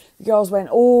 Sunday. The girls went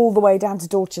all the way down to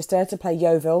Dorchester to play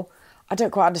Yeovil. I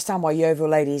don't quite understand why Yeovil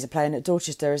ladies are playing at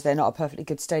Dorchester, as they're not a perfectly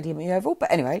good stadium at Yeovil. But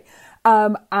anyway,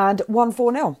 and won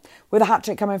 4-0 with a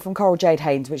hat-trick coming from Coral Jade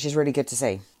Haynes, which is really good to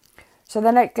see. So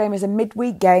the next game is a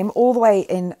midweek game all the way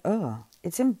in,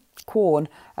 it's in Quorn,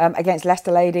 against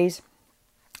Leicester Ladies,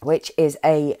 which is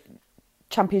a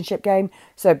championship game.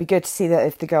 So it'd be good to see that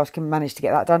if the girls can manage to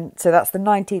get that done. So that's the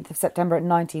 19th of September at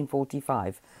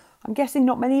 19:45. I'm guessing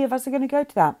not many of us are going to go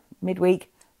to that.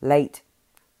 Midweek, late,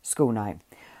 school night.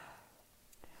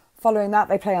 Following that,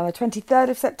 they play on the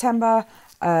 23rd of September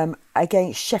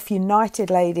against Sheffield United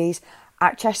Ladies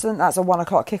at Cheshunt. That's a 1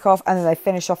 o'clock kickoff. And then they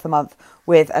finish off the month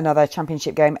with another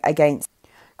championship game against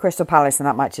Crystal Palace. And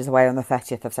that match is away on the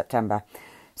 30th of September.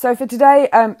 So for today,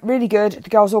 really good.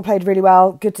 The girls all played really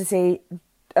well. Good to see.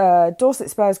 Dorset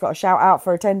Spurs got a shout out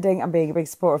for attending and being a big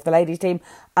supporter of the ladies team.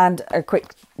 And a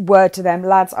quick word to them.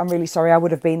 Lads, I'm really sorry I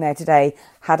would have been there today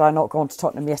had I not gone to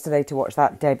Tottenham yesterday to watch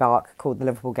that debacle called the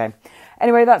Liverpool game.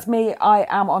 Anyway, that's me. I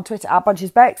am on Twitter at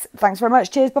BunchesBex. Thanks very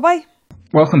much. Cheers. Bye-bye.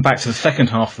 Welcome back to the second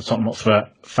half of the Tottenham Hotspur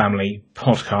Family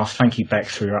Podcast. Thank you,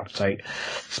 Bex, for your update,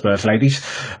 Spurs Ladies.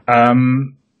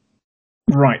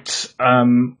 Right.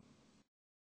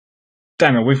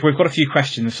 Daniel, we've got a few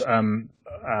questions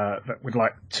that we'd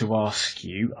like to ask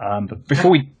you. But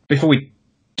before we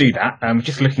do that,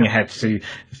 just looking ahead to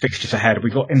the fixtures ahead,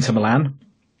 we've got Inter Milan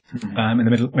in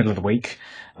the middle of the week,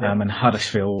 and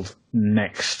Huddersfield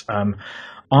next. I'm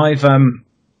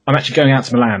actually going out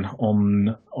to Milan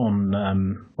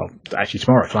actually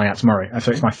tomorrow, flying out tomorrow. And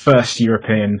so it's my first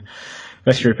European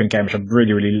game, which I'm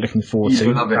really, really looking forward to.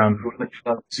 You'll love it.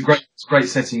 It's a great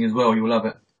setting as well. You'll love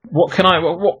it. What can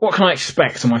I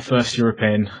expect on my first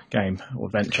European game or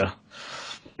venture?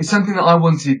 It's something that I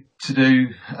wanted to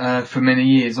do for many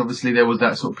years. Obviously, there was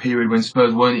that sort of period when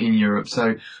Spurs weren't in Europe.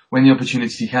 So when the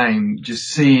opportunity came, just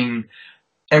seeing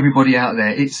everybody out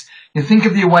there, think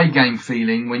of the away game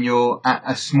feeling when you're at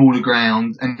a smaller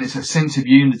ground, and it's a sense of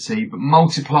unity, but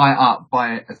multiply it up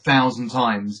by 1,000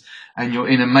 times, and you're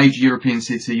in a major European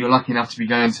city. You're lucky enough to be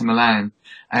going to Milan,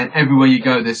 and everywhere you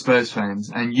go, there's Spurs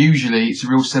fans, and usually it's a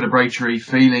real celebratory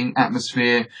feeling,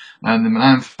 atmosphere. The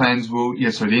Milan fans the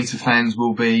Inter fans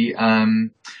will be,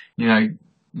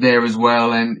 there as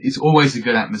well, and it's always a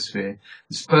good atmosphere.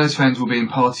 The Spurs fans will be in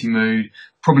party mood,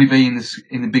 probably be in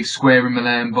the big square in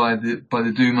Milan by the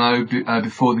Duomo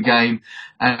before the game,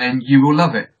 and you will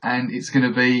love it. And it's going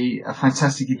to be a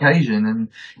fantastic occasion.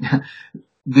 And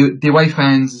the away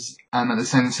fans at the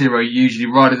San Siro are usually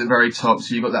right at the very top,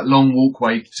 so you've got that long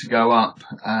walkway to go up.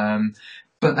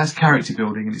 But that's character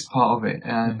building, and it's part of it.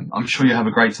 I'm sure you'll have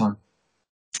a great time.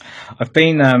 I've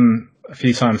been a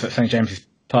few times at St James's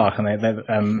Park, and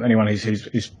anyone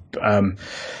who's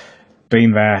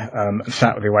been there and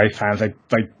sat with the away fans, they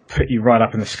put you right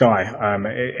up in the sky.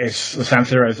 Is the San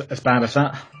Siro as bad as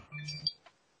that?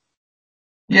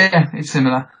 Yeah, it's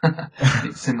similar.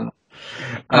 It's similar.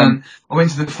 I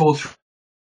went to the 4-3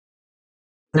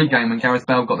 game when Gareth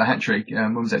Bale got the hat trick.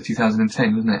 When was that?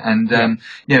 2010, wasn't it? And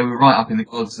we were right up in the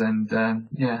gods, and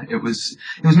it was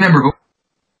memorable.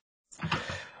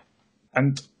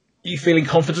 And are you feeling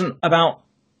confident about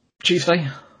Tuesday?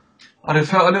 I'd have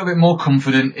felt a little bit more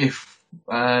confident if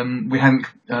we hadn't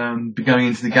been going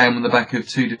into the game on the back of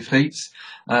 2 defeats.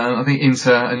 I think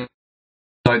Inter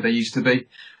and they used to be.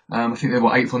 I think they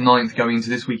were 8th or 9th going into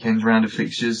this weekend's round of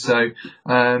fixtures. So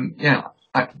I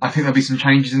think there'll be some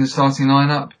changes in the starting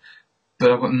lineup,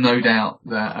 but I've got no doubt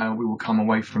that we will come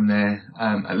away from there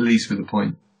at least with a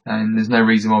point. And there's no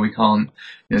reason why we can't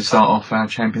start off our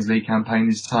Champions League campaign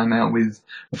this time out with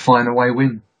a fine away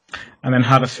win. And then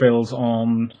Huddersfield,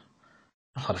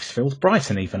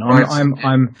 Brighton even.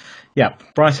 Brighton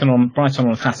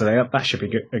on Saturday. That should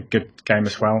be a good game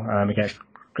as well against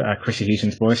Chrissy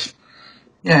Hewson's boys.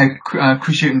 Yeah,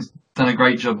 Chris Hewson's done a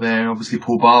great job there. Obviously,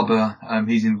 Paul Barber,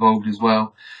 he's involved as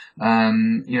well.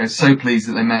 So pleased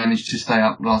that they managed to stay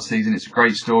up last season. It's a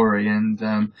great story,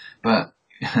 but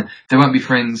they won't be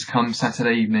friends come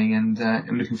Saturday evening, and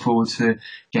I'm looking forward to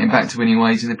getting back to winning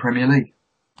ways in the Premier League.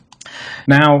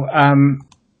 Now,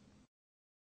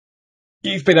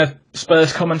 you've been a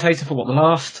Spurs commentator for the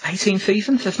last 18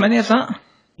 seasons, as many as that?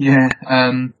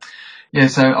 Yeah,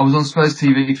 so I was on Spurs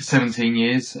TV for 17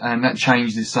 years, and that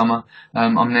changed this summer.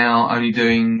 I'm now only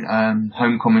doing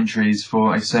home commentaries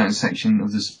for a certain section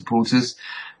of the supporters.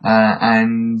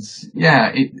 It's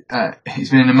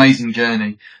been an amazing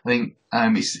journey. I think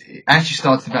it actually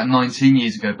started about 19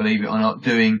 years ago, believe it or not,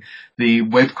 doing the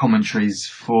web commentaries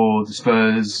for the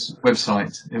Spurs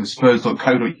website. It was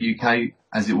spurs.co.uk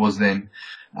as it was then.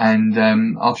 And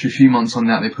after a few months on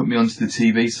that, they put me onto the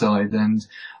TV side, and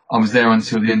I was there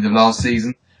until the end of last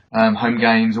season. Home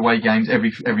games, away games,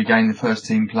 every game the first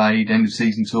team played, end of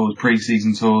season tours,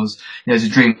 pre-season tours. It's a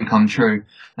dream come true.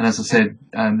 And as I said,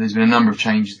 there's been a number of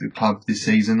changes at the club this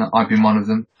season. I've been one of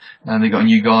them. They've got a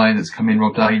new guy that's come in,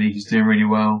 Rob Daly, who's doing really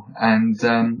well. And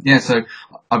so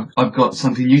I've got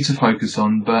something new to focus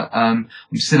on. But I'm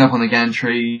sit up on the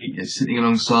Gantry, sitting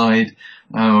alongside.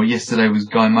 Yesterday was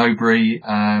Guy Mowbray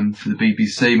for the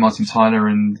BBC. Martin Tyler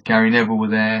and Gary Neville were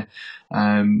there.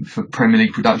 For Premier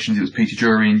League Productions, it was Peter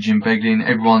Drury and Jim Beglin.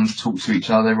 Everyone talks to each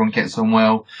other. Everyone gets on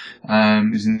well.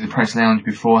 It was in the press lounge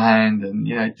beforehand, and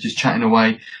just chatting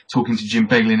away, talking to Jim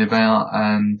Beglin about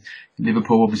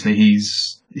Liverpool. Obviously,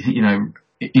 he's in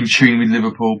tune with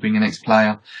Liverpool, being an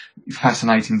ex-player.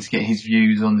 Fascinating to get his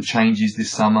views on the changes this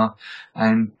summer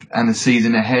and the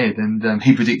season ahead. And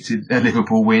he predicted a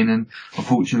Liverpool win, and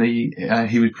unfortunately,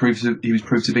 he was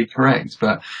proved to be correct.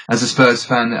 But as a Spurs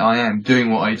fan that I am, doing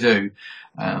what I do,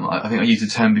 I think I used the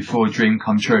term before, dream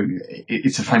come true.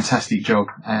 It's a fantastic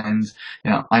job, and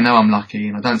I know I'm lucky,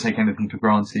 and I don't take anything for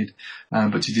granted.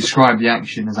 But to describe the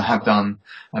action as I have done,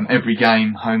 every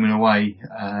game, home and away,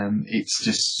 it's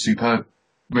just superb.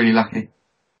 Really lucky.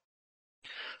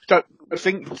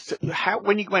 think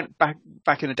when you went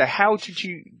back in the day, how did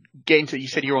you get into? You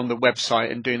said you're on the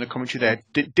website and doing the commentary there.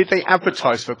 Did they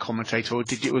advertise for a commentator, or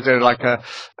was there like a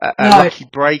lucky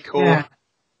break? Or yeah.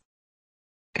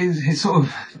 It's sort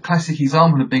of a classic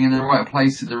example of being in the right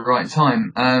place at the right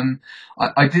time.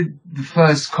 I did the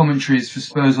first commentaries for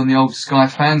Spurs on the old Sky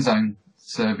Fan Zone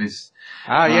service.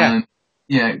 Yeah.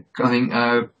 Yeah, I think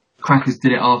Crackers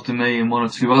did it after me and one or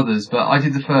two others, but I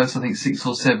did the first, I think, 6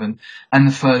 or 7, and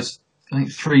the first, I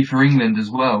think, 3 for England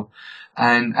as well.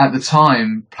 And at the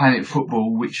time, Planet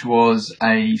Football, which was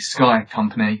a Sky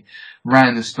company,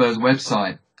 ran the Spurs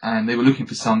website, and they were looking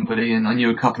for somebody, and I knew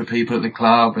a couple of people at the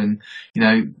club, and, you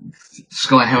know,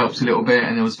 Sky helped a little bit,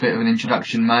 and there was a bit of an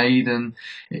introduction made, and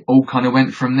it all kind of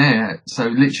went from there. So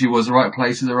literally was the right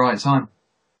place at the right time.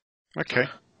 Okay.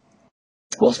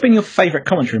 What's been your favourite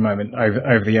commentary moment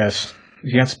over the years?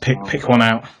 If you had to pick one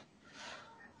out.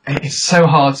 It's so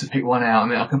hard to pick one out. I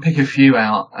mean, I can pick a few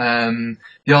out.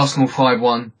 The Arsenal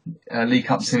 5-1 League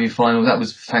Cup semi-final, that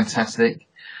was fantastic.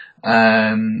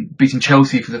 Beating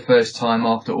Chelsea for the first time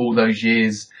after all those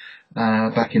years,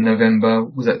 back in November,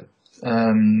 was that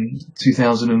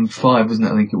 2005, wasn't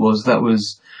it? I think it was. That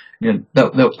was, you know,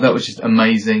 that was just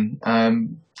amazing.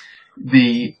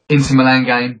 The Inter Milan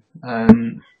game,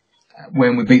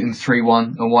 when we beat them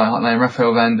 3-1 at White Hart Lane,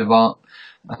 Rafael van der Vaart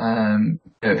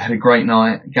had a great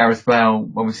night. Gareth Bale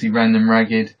obviously ran them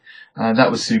ragged.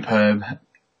 That was superb.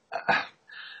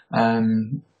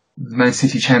 The Man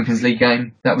City Champions League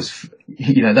game, that was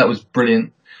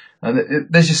brilliant.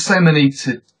 There's just so many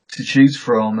to choose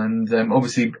from, and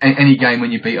obviously any game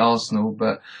when you beat Arsenal,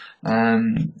 but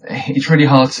it's really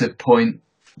hard to point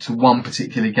to one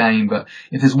particular game. But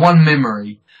if there's one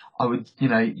memory, I would,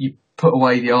 you put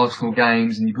away the Arsenal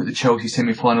games and you put the Chelsea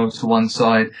semi-finals to one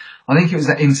side. I think it was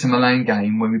that Inter Milan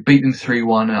game when we beat them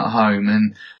 3-1 at home,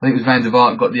 and I think it was Van der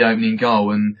Vaart got the opening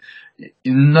goal, and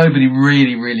nobody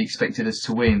really expected us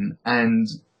to win. And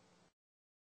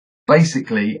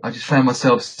basically, I just found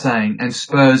myself saying, and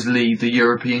Spurs leave the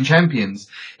European champions.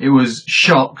 It was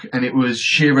shock and it was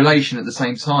sheer elation at the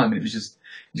same time. It was just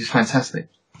fantastic.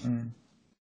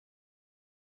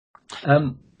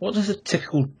 What does a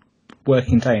typical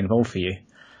working day involve for you?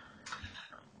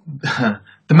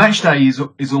 The match day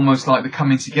is almost like the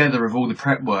coming together of all the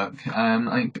prep work. I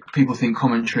think people think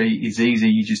commentary is easy.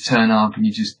 You just turn up and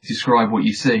you just describe what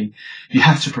you see. You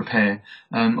have to prepare.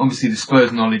 Obviously the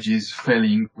Spurs knowledge is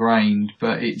fairly ingrained,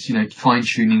 but it's, fine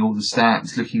tuning all the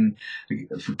stats, looking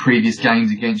for previous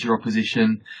games against your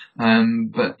opposition.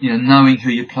 But, knowing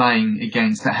who you're playing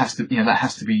against, that has to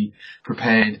be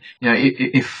prepared.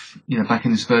 If back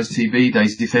in the Spurs TV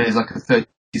days, if there's like a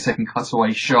 30-second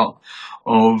cutaway shot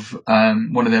of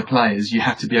one of their players, you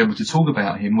have to be able to talk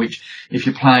about him, which if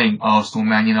you're playing Arsenal,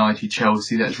 Man United,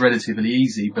 Chelsea, that's relatively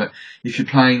easy. But if you're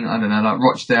playing, I don't know, like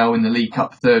Rochdale in the League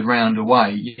Cup third round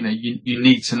away, you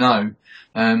need to know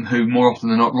who more often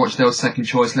than not Rochdale's second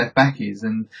choice left back is,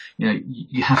 and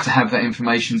you have to have that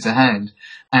information to hand,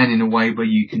 and in a way where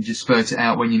you can just spurt it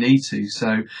out when you need to.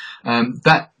 So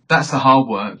that's the hard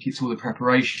work. It's all the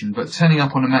preparation. But turning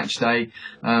up on a match day,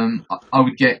 I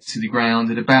would get to the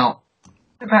ground at about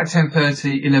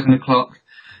 10:30, 11 o'clock.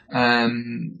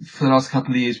 For the last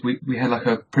couple of years, we had like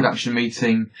a production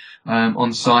meeting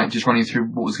on site, just running through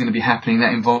what was going to be happening.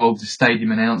 That involved a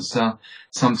stadium announcer.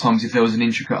 Sometimes, if there was an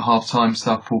intricate half-time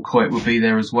stuff, Paul Coyte would be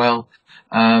there as well.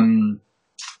 And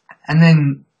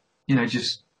then,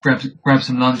 just grab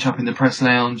some lunch up in the press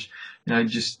lounge.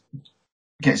 Just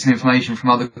get some information from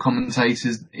other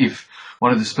commentators. If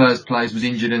one of the Spurs players was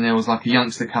injured and there was like a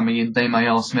youngster coming in, they may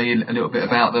ask me a little bit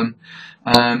about them.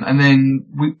 And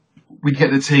then we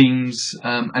get the teams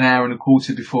an hour and a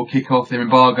quarter before kick-off. They're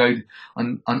embargoed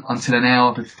until an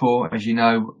hour before, as you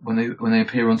know, when they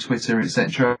appear on Twitter,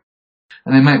 etc.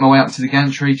 And then make my way up to the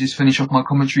Gantry, just finish off my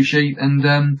commentary sheet,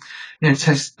 and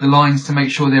test the lines to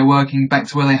make sure they're working back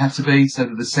to where they have to be, so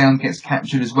that the sound gets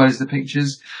captured as well as the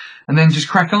pictures, and then just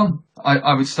crack on.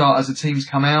 I would start as the teams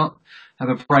come out, have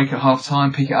a break at half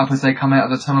time, pick it up as they come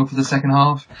out of the tunnel for the second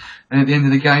half, and at the end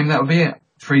of the game, that would be it.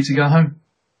 Free to go home.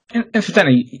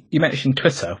 Incidentally, you mentioned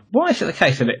Twitter. Why is it the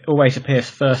case that it always appears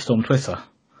first on Twitter?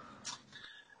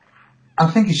 I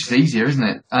think it's just easier, isn't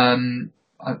it?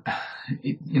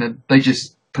 They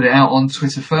just put it out on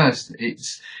Twitter first.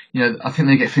 It's, I think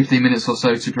they get 15 minutes or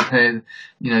so to prepare,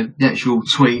 the actual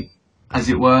tweet, as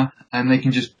it were, and they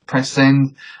can just press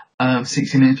send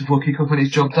 60 minutes before kick-off and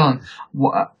it's job done.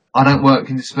 I don't work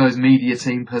in the Spurs media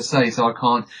team per se, so I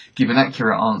can't give an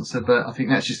accurate answer, but I think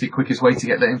that's just the quickest way to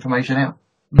get that information out.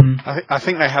 I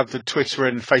think they have the Twitter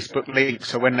and Facebook link,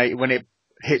 so when it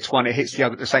hits one, it hits the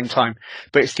other at the same time.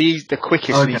 But it's the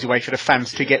quickest and easy way for the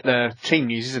fans to get the team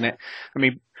news, isn't it? I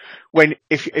mean,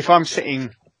 if I'm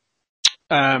sitting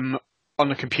on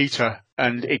the computer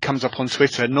and it comes up on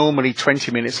Twitter, normally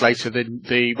 20 minutes later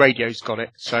the radio's got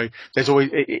it. So there's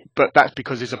always, but that's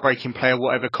because there's a breaking play or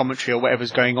whatever commentary or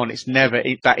whatever's going on. It's never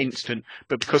that instant.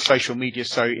 But because social media is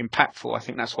so impactful, I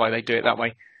think that's why they do it that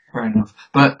way. Fair enough.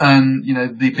 But,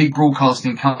 the big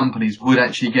broadcasting companies would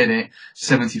actually get it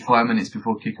 75 minutes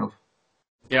before kickoff.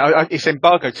 Yeah, it's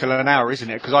embargoed till an hour, isn't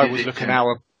it? Because I always look an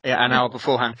hour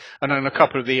beforehand. And on a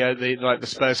couple of the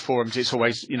Spurs forums, it's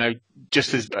always,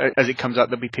 just as it comes up,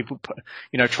 there'll be people,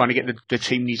 trying to get the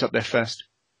team news up there first.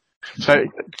 So,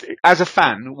 as a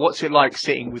fan, what's it like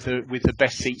sitting with the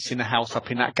best seats in the house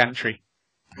up in that gantry?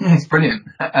 Yeah, it's brilliant.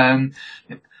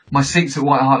 My seats at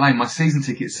White Hart Lane, my season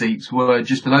ticket seats were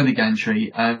just below the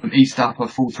gantry, east upper,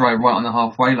 full throw, right on the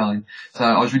halfway line. So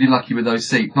I was really lucky with those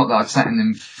seats. Not that I've sat in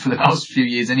them for the last few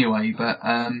years anyway, but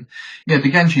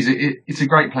the gantries, it's a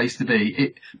great place to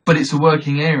be. But it's a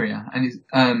working area, and it's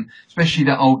especially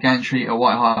that old gantry at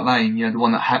White Hart Lane, the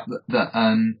one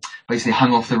that basically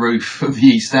hung off the roof of the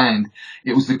East Stand.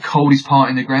 It was the coldest part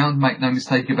in the ground. Make no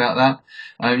mistake about that.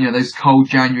 Those cold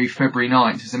January, February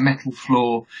nights, there's a metal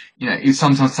floor. It would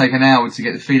sometimes take an hour to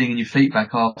get the feeling in your feet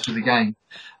back after the game.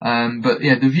 But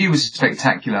the view was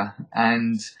spectacular,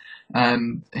 and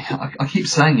I keep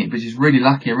saying it, but just really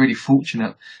lucky, I'm really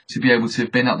fortunate to be able to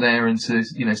have been up there and to,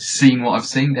 seen what I've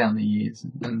seen down the years,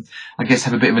 and I guess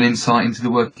have a bit of an insight into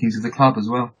the workings of the club as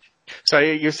well. So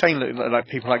you're saying like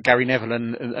people like Gary Neville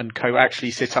and co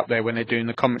actually sit up there when they're doing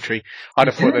the commentary. I'd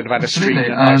have thought they'd have had a street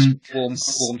in a nice warm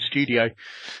studio.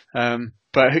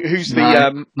 But who's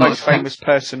the most famous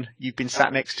person you've been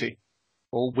sat next to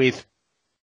or with?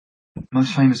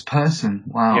 Most famous person?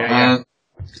 Wow. Yeah.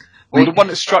 Or the one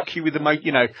that struck you with the most,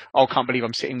 I can't believe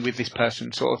I'm sitting with this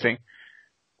person sort of thing.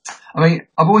 I mean,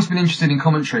 I've always been interested in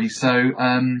commentary, so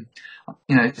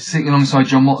sitting alongside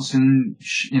John Watson,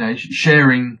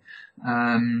 sharing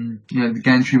the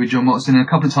gantry with John Watson, and a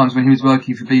couple of times when he was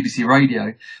working for BBC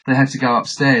Radio, they had to go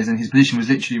upstairs, and his position was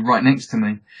literally right next to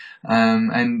me.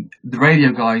 And the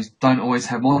radio guys don't always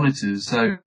have monitors,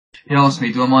 so he asked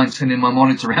me, do I mind turning my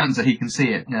monitor around so he can see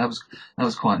it? That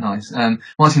was quite nice.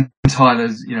 Martin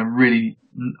Tyler's, really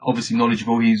obviously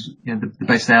knowledgeable. He's, the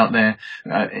best out there.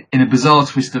 In a bizarre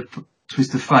twist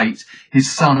of fate,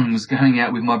 his son was going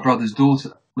out with my brother's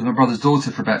daughter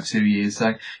for about 2 years.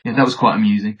 So, that was quite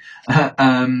amusing.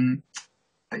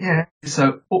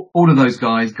 So all of those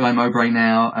guys, Guy Mowbray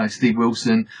now, Steve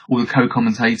Wilson, all the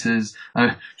co-commentators,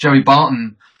 Joey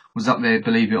Barton was up there,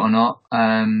 believe it or not,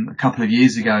 a couple of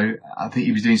years ago. I think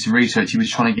he was doing some research. He was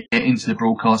trying to get into the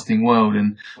broadcasting world,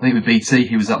 and I think with BT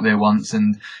he was up there once,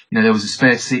 and there was a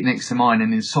spare seat next to mine,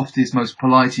 and in the softest, most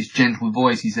politest, gentle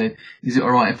voice he said, "Is it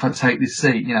all right if I take this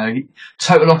seat?"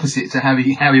 Total opposite to how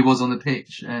he was on the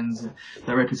pitch and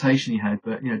the reputation he had.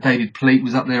 But David Pleat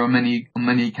was up there on many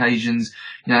occasions.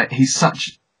 He's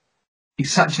such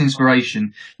an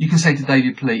inspiration. You can say to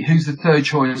David Pleat, who's the third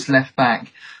choice left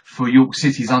back for York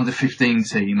City's under-15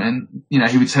 team, and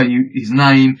he would tell you his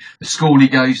name, the school he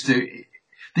goes to.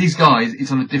 These guys, it's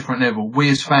on a different level. We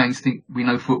as fans think we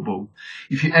know football.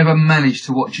 If you ever manage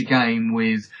to watch a game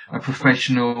with a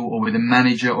professional or with a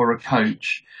manager or a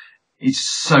coach, it's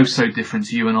so different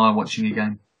to you and I watching a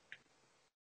game.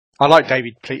 I like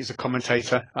David Pleat as a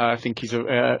commentator. I think he's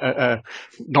a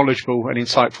knowledgeable and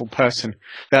insightful person.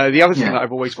 The other thing that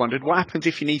I've always wondered, what happens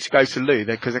if you need to go to the loo?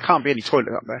 Because there can't be any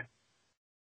toilet up there.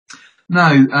 No,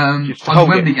 on the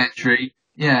Wembley gantry.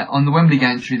 Yeah, on the Wembley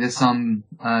gantry, there's some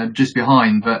just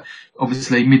behind, but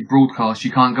obviously mid-broadcast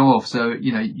you can't go off. So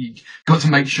you got to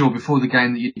make sure before the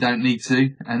game that you don't need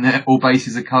to, and that all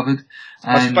bases are covered.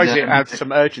 I suppose it adds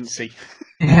some urgency.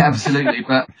 Yeah, absolutely.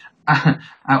 But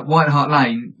at White Hart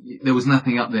Lane, there was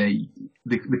nothing up there.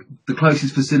 The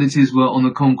closest facilities were on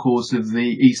the concourse of the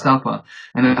East Upper,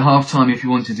 and at half time, if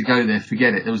you wanted to go there,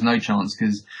 forget it. There was no chance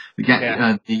because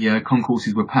the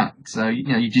concourses were packed. So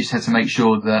you just had to make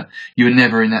sure that you were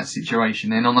never in that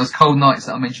situation. And on those cold nights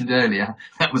that I mentioned earlier,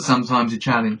 that was sometimes a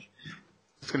challenge. I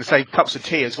was going to say cups of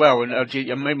tea as well, and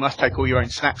you must take all your own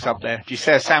snacks up there. Do you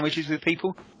share sandwiches with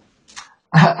people?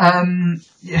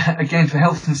 Again, for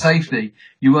health and safety,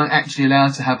 you weren't actually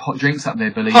allowed to have hot drinks up there,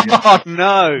 believe it. Oh,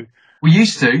 no. We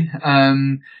used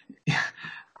to.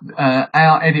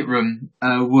 our edit room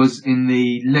was in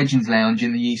the Legends Lounge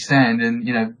in the East Stand,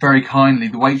 and very kindly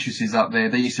the waitresses up there,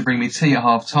 they used to bring me tea at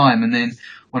half time, and then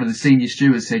one of the senior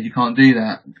stewards said you can't do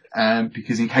that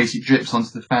because in case it drips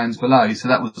onto the fans below. So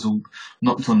that was all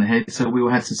knocked on the head. So we all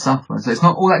had to suffer. So it's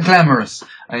not all that glamorous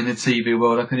in the TV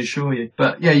world, I can assure you.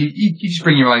 But yeah, you just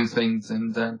bring your own things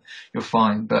and you're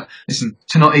fine. But listen,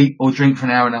 to not eat or drink for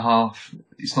an hour and a half,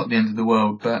 it's not the end of the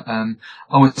world. But I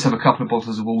always have a couple of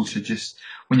bottles of water. Just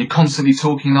when you're constantly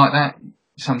talking like that,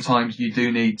 sometimes you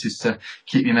do need just to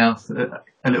keep your mouth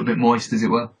a little bit moist, as it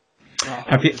were.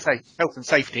 Have you health and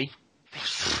safety?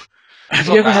 Have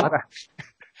you ever had?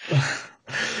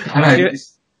 I know,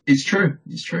 it's true.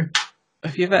 It's true.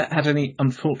 Have you ever had any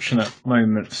unfortunate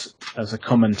moments as a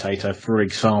commentator? For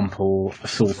example, a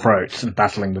sore throat and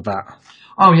battling with that.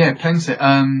 Oh yeah, plenty.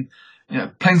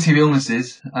 Plenty of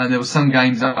illnesses. There were some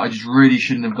games that I just really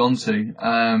shouldn't have gone to.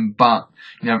 But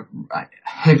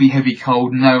heavy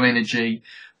cold, no energy.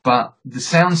 But the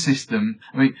sound system.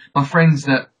 I mean, my friends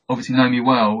that obviously know me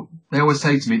well, they always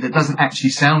say to me that doesn't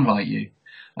actually sound like you.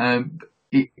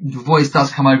 The voice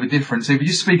does come over different. So if you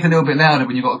just speak a little bit louder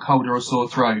when you've got a cold or a sore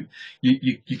throat,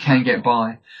 you can get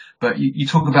by. But you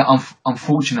talk about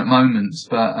unfortunate moments,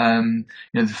 but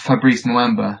the Fabrice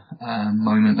Muamba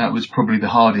moment, that was probably the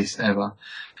hardest ever.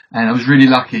 And I was really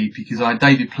lucky because I had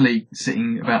David Pleat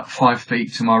sitting about 5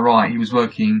 feet to my right. He was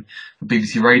working for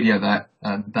BBC Radio that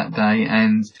day,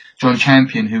 and John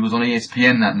Champion, who was on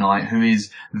ESPN that night, who is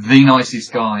the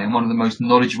nicest guy and one of the most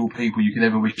knowledgeable people you could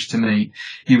ever wish to meet.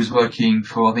 He was working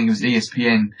for, I think it was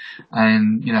ESPN,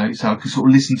 and so I could sort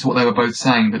of listen to what they were both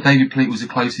saying. But David Pleat was the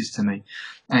closest to me,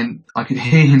 and I could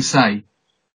hear him say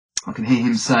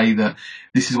that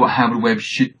this is what Howard Webb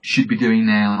should be doing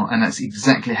now, and that's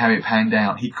exactly how it panned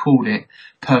out. He called it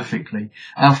perfectly.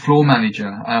 Our floor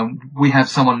manager, we have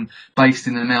someone based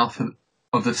in the mouth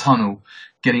of the tunnel,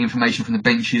 getting information from the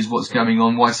benches, what's going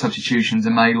on, why substitutions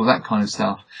are made, all that kind of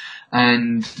stuff.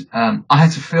 And I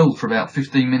had to fill for about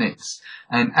 15 minutes,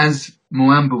 and as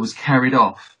Muamba was carried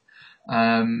off,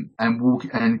 and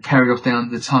carried off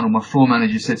down the tunnel, my floor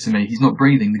manager said to me, "He's not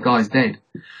breathing, the guy's dead."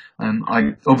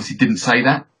 I obviously didn't say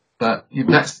that, but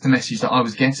that's the message that I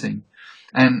was getting.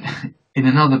 And in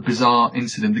another bizarre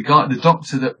incident, the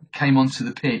doctor that came onto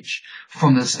the pitch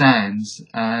from the stands,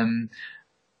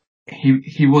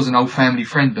 he was an old family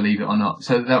friend, believe it or not.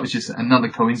 So that was just another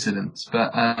coincidence.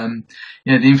 But the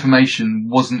information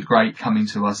wasn't great coming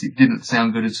to us. It didn't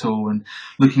sound good at all. And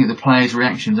looking at the players'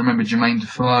 reactions, I remember Jermaine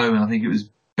Defoe, and I think it was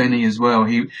Benny as well.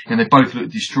 They both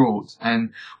looked distraught.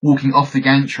 And walking off the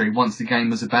gantry once the game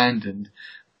was abandoned,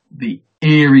 the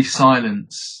eerie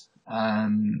silence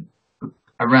around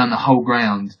the whole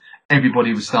ground.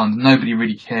 Everybody was stunned. Nobody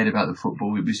really cared about the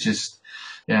football. It was just,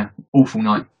 awful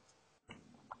night.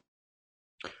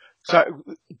 So,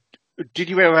 did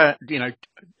you ever,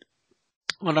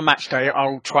 on a match day,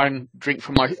 I'll try and drink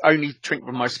from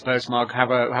my Spurs mug,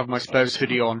 have my Spurs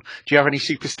hoodie on. Do you have any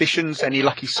superstitions, any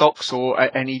lucky socks, or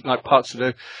any parts of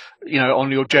the,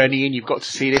 on your journey in, you've got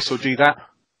to see this or do that?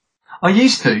 I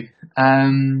used to.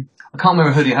 I can't wear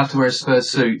a hoodie. I have to wear a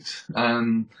Spurs suit,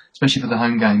 especially for the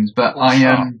home games. But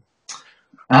yeah,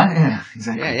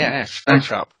 exactly. Yeah, very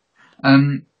sharp.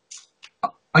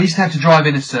 I used to have to drive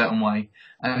in a certain way.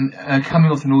 And coming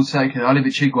off the North Circular, I live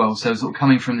at Chigwell, so sort of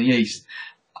coming from the east,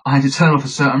 I had to turn off a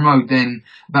certain road. Then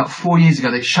about 4 years ago,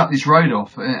 they shut this road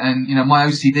off, and my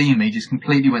OCD in me just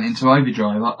completely went into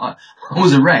overdrive. I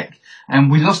was a wreck, and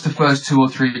we lost the first 2 or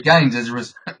 3 games as a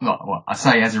result. I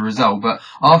say as a result, but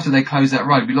after they closed that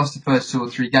road, we lost the first 2 or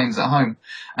 3 games at home.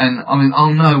 And I mean,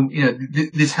 oh no,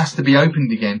 this has to be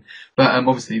opened again. But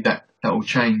obviously that will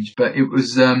change. But it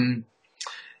was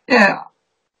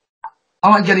I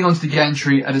like getting onto the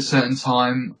gantry at a certain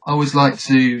time. I always like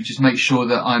to just make sure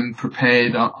that I'm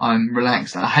prepared, I'm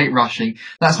relaxed. I hate rushing.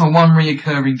 That's my one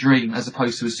reoccurring dream, as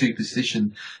opposed to a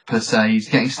superstition per se, is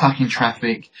getting stuck in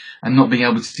traffic and not being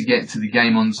able to get to the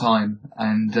game on time.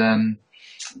 And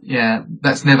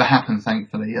that's never happened,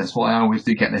 thankfully. That's why I always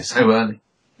do get there so early.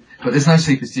 But there's no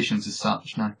superstitions as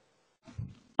such, no.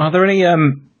 Are there any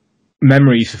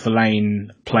memories of the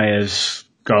Lane players'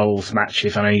 goals,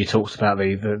 matches? I know you talked about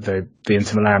the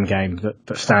Inter Milan game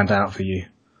that stand out for you.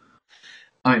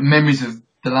 I mean, memories of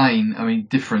the Lane,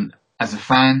 different as a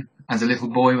fan, as a little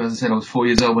boy. As I said, I was 4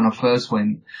 years old when I first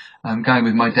went, going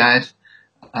with my dad,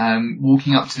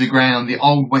 walking up to the ground, the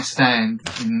old West Stand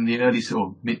in the early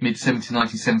mid-70s,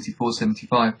 1974,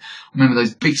 75. I remember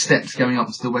those big steps going up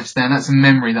to the West Stand. That's a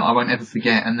memory that I won't ever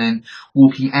forget. And then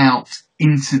walking out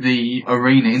into the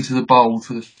arena, into the bowl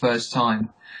for the first time.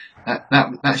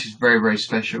 That's just very, very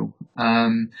special.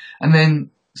 And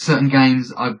then certain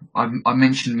games, I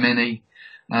mentioned many.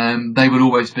 They will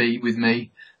always be with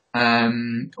me.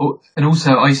 And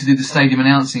also, I used to do the stadium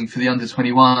announcing for the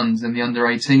under-21s and the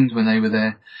under-18s when they were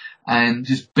there. And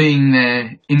just being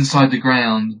there inside the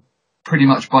ground, pretty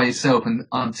much by yourself and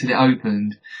until it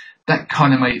opened, that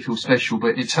kind of made it feel special,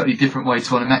 but in a totally different way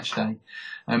to on a match day.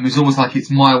 It was almost like it's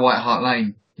my White Hart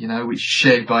Lane, you know, which is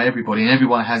shared by everybody, and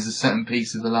everyone has a certain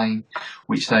piece of the lane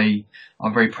which they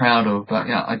are very proud of. But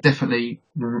yeah, I definitely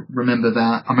remember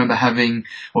that. I remember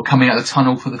coming out of the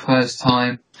tunnel for the first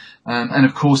time, and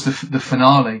of course the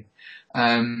finale.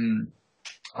 I've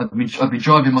been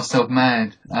driving myself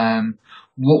mad.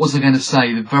 What was I going to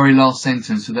say? The very last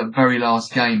sentence of that very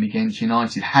last game against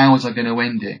United. How was I going to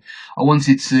end it? I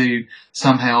wanted to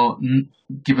somehow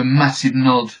give a massive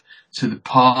nod to the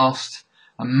past,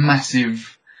 a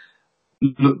massive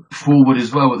look forward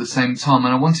as well at the same time.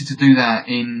 And I wanted to do that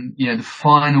in, you know, the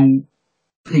final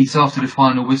piece after the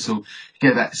final whistle,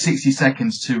 get that 60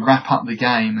 seconds to wrap up the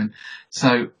game. And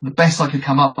so the best I could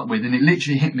come up with, and it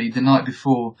literally hit me the night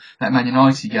before that Man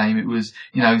United game. It was,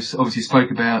 you know, obviously spoke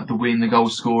about the win, the goal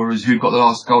scorers, who got the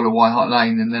last goal at White Hart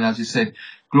Lane. And then as I said,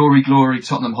 glory, glory,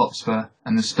 Tottenham Hotspur,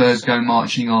 and the Spurs go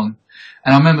marching on.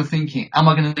 And I remember thinking, am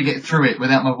I going to get through it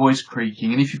without my voice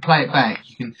creaking? And if you play it back,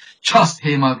 you can just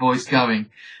hear my voice going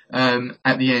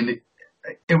at the end.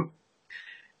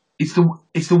 It's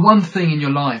the one thing in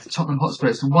your life, Tottenham Hotspur,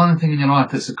 it's the one thing in your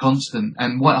life that's a constant.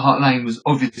 And White Hart Lane was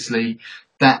obviously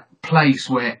that place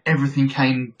where everything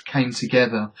came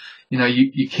together. You know,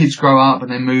 your kids grow up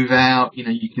and they move out. You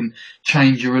know, you can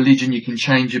change your religion, you can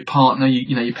change your partner.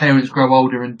 You know, your parents grow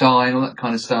older and die and all that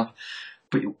kind of stuff.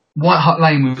 But White Hart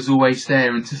Lane was always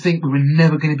there, and to think we were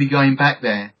never going to be going back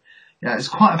there, yeah, it's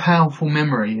quite a powerful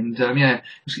memory. And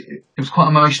it was quite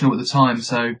emotional at the time.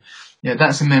 So yeah,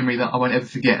 that's a memory that I won't ever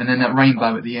forget. And then that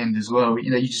rainbow at the end as well.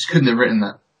 You know, you just couldn't have written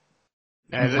that.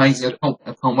 Yeah,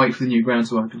 I can't wait for the new ground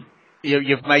to open.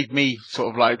 You've made me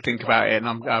sort of like think about it, and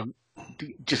I'm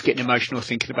just getting emotional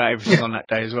thinking about everything on that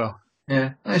day as well.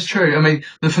 Yeah, that's true. I mean,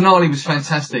 the finale was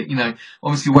fantastic. You know,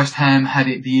 obviously West Ham had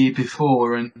it the year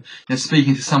before, and you know,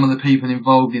 speaking to some of the people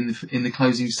involved in the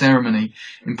closing ceremony,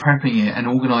 in prepping it and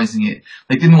organising it,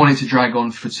 they didn't want it to drag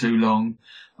on for too long.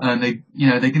 They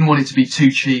didn't want it to be too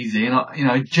cheesy, and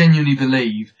I genuinely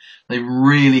believe they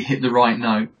really hit the right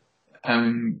note.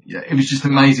 It was just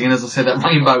amazing, and as I said, that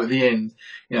rainbow at the end,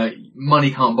 you know,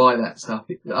 money can't buy that stuff.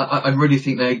 I really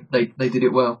think they did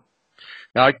it well.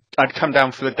 Now, I'd come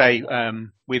down for the day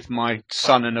with my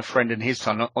son and a friend and his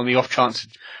son on the off chance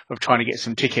of trying to get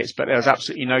some tickets, but there was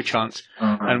absolutely no chance.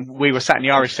 And we were sat in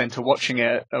the Irish Centre watching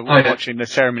it, watching the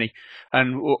ceremony.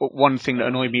 And one thing that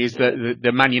annoyed me is that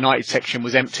the Man United section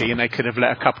was empty, and they could have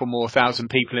let a couple more thousand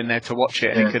people in there to watch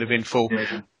it, and it could have been full.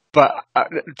 Yeah. But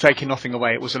taking nothing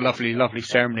away, it was a lovely, lovely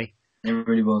ceremony. It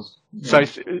really was. Yeah.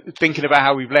 So thinking about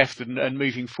how we've left and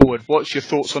moving forward, what's your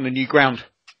thoughts on the new ground?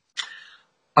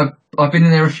 I've been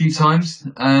in there a few times.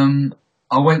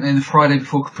 I went there the Friday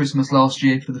before Christmas last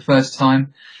year for the first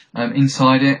time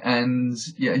inside it, and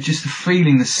yeah, just the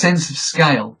feeling, the sense of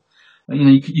scale. You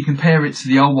know, you compare it to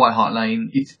the old White Hart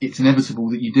Lane. It's inevitable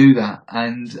that you do that,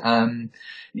 and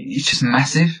it's just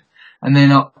massive. And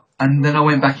then I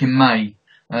went back in May.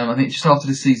 I think just after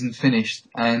the season finished,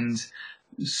 and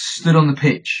stood on the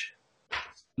pitch,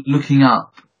 looking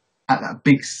up at that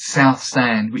big south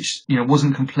stand, which, you know,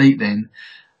 wasn't complete then.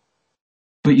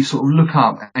 But you sort of look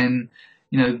up and,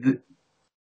 you know,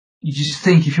 you just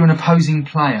think, if you're an opposing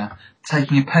player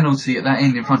taking a penalty at that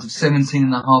end in front of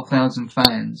 17,500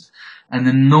 fans, and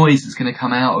the noise that's going to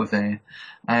come out of there,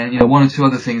 and, you know, one or two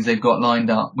other things they've got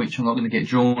lined up, which I'm not going to get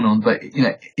drawn on, but, you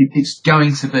know, it's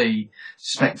going to be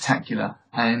spectacular.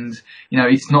 And, you know,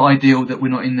 it's not ideal that we're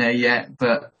not in there yet,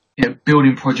 but, you know,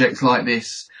 building projects like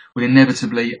this will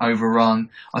inevitably overrun.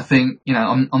 I think, you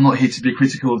know, I'm not here to be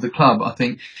critical of the club. I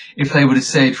think if they would have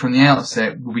said from the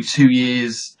outset, we'll be 2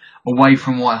 years away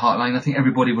from White Hart Lane, I think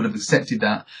everybody would have accepted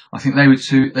that. I think they were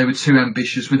too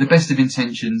ambitious. With the best of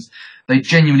intentions, they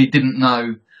genuinely didn't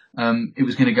know it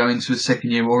was going to go into a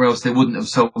second year, or else they wouldn't have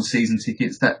sold season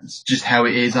tickets. That's just how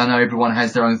it is. I know everyone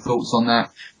has their own thoughts on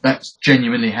that. That's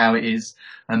genuinely how it is,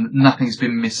 and nothing's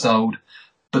been missold.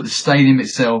 But the stadium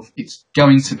itself, it's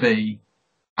going to be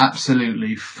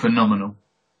absolutely phenomenal.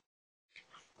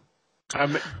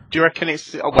 Do you reckon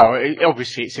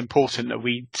obviously it's important that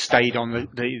we stayed on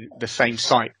the same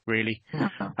site, really.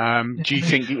 Do you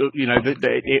think, you know,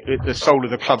 the soul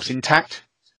of the club's intact?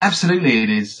 Absolutely it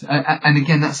is. And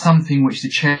again, that's something which the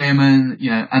chairman,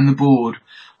 you know, and the board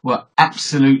were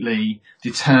absolutely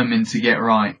determined to get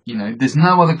right. You know, there's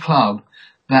no other club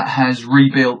that has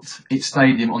rebuilt its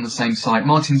stadium on the same site.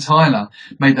 Martin Tyler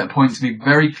made that point to me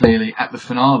very clearly at the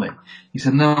finale. He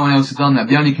said no one else has done that.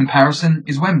 The only comparison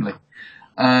is Wembley,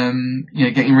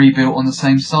 getting rebuilt on the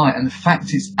same site. And the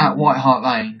fact it's at White Hart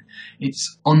Lane,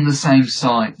 it's on the same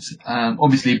site,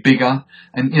 obviously bigger,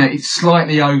 and it's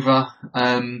slightly over.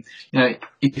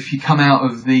 If you come out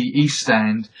of the East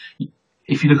Stand,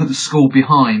 if you look at the school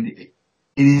behind,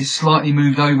 it is slightly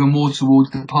moved over more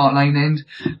towards the Park Lane end,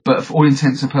 but for all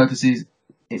intents and purposes,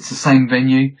 it's the same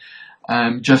venue,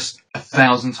 just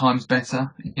 1,000 times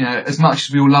better. As much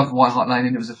as we all love White Hart Lane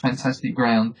and it was a fantastic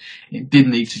ground, it did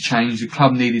need to change. The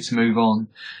club needed to move on,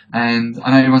 and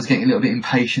I know everyone's getting a little bit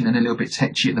impatient and a little bit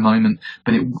tetchy at the moment,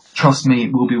 but trust me,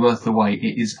 it will be worth the wait.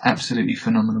 It is absolutely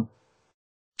phenomenal.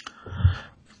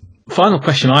 Final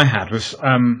question I had was,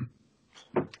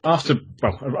 after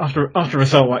a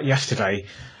result like yesterday,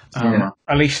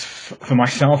 at least for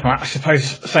myself, I suppose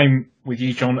same with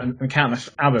you, John, and countless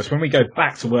others, when we go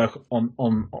back to work on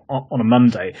a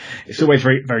Monday, it's always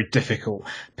very, very difficult,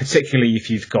 particularly if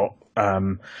you've got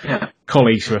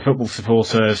colleagues who are football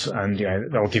supporters, and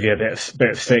they'll give you a bit of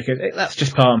stick. That's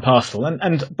just part and parcel.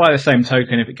 And by the same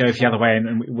token, if it goes the other way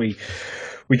and we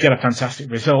get a fantastic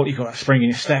result, you've got that spring in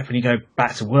your step when you go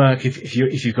back to work. If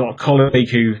you've got a colleague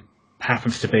who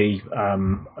happens to be a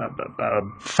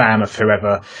fan of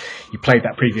whoever you played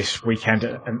that previous weekend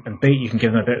and beat, you can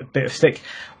give them a bit of stick.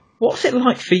 What's it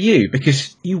like for you?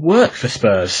 Because you work for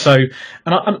Spurs, so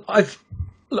I've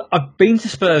been to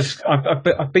Spurs.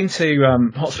 I've been to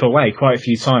Hotspur Way quite a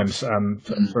few times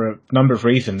for a number of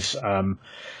reasons.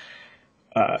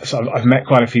 So I've met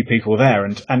quite a few people there,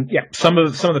 and some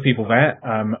of the people there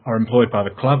are employed by the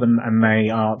club, and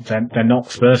they're not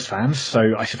Spurs fans. So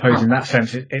I suppose in that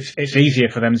sense it's easier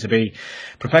for them to be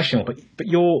professional. But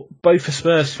you're both a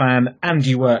Spurs fan and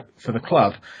you work for the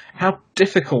club. How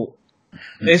difficult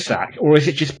is that, or is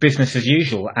it just business as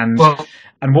usual? And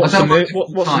what's the mood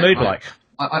like?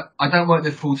 I don't work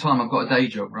there full time. I've got a day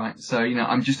job, right? So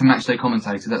I'm just a match day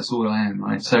commentator. That's all I am,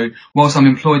 right? So whilst I'm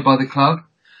employed by the club,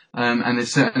 and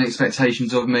there's certain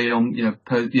expectations of me on,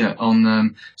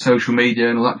 on social media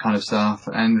and all that kind of stuff,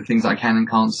 and the things I can and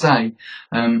can't say.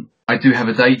 I do have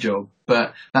a day job,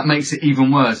 but that makes it even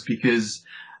worse because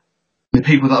the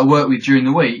people that I work with during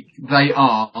the week,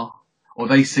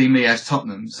 they see me as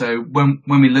Tottenham. So when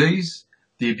we lose,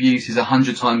 the abuse is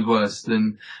 100 times worse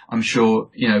than I'm sure,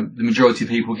 the majority of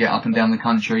people get up and down the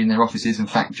country in their offices and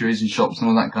factories and shops and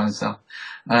all that kind of stuff.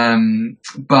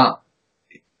 But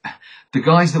the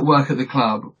guys that work at the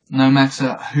club, no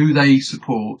matter who they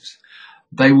support,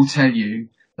 they will tell you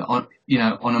that on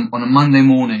a Monday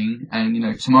morning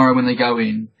and tomorrow when they go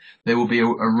in, there will be a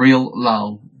real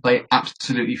lull. They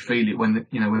absolutely feel it when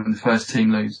the first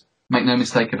team lose. Make no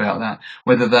mistake about that.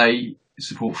 Whether they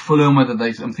support Fulham, I'm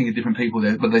thinking of different people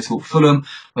there, whether they support Fulham,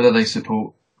 whether they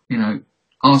support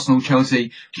Arsenal,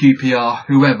 Chelsea, QPR,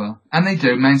 whoever, and they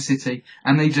do, Man City,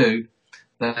 and they do.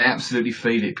 They absolutely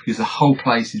feel it because the whole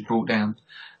place is brought down,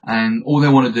 and all they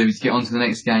want to do is get on to the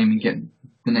next game and get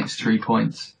the next 3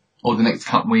 points or the next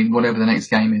cup win, whatever the next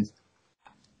game is.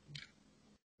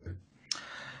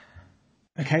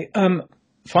 Okay.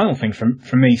 Final thing from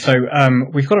me. So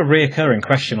we've got a reoccurring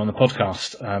question on the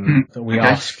podcast that we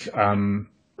ask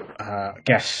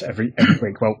guests every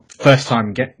week. Well, first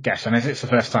time guests, and as it's the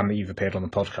first time that you've appeared on the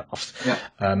podcast,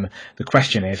 the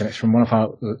question is, and it's from one of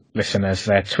our listeners.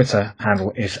 Their Twitter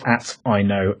handle is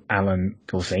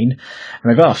 @IKnowAlanGalzine, and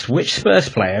they've asked, which Spurs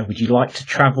player would you like to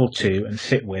travel to and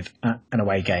sit with at an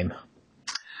away game?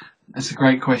 That's a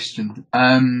great question.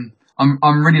 I'm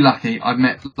really lucky. I've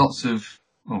met lots of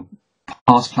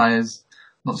past players,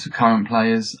 lots of current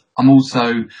players. I'm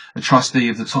also a trustee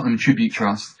of the Tottenham Tribute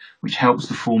Trust, which helps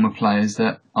the former players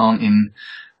that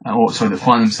that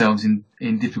find themselves in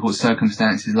difficult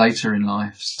circumstances later in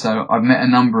life. So I've met a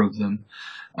number of them.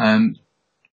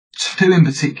 Two in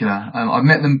particular. I've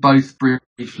met them both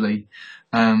briefly,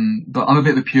 but I'm a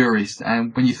bit of a purist.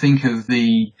 And when you think of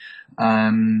the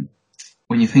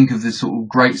sort of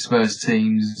great Spurs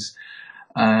teams,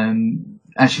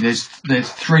 actually, there's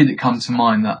three that come to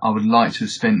mind that I would like to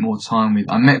have spent more time with.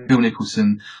 I met Bill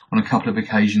Nicholson on a couple of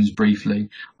occasions briefly.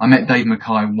 I met Dave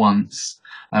Mackay once.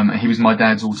 He was my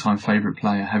dad's all-time favourite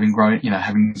player, having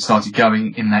started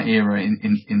going in that era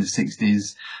in the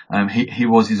 60s. He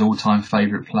was his all-time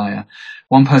favourite player.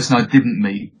 One person I didn't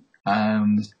meet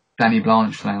was Danny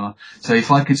Blanchflower. So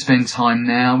if I could spend time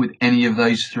now with any of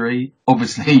those three,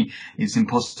 obviously it's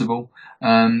impossible.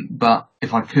 But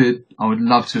if I could, I would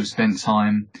love to have spent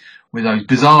time with those.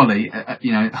 Bizarrely,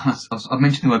 I've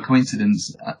mentioned the word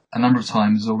coincidence a number of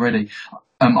times already.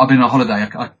 I've been on holiday.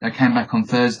 I came back on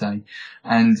Thursday,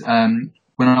 and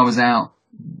when I was out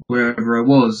wherever I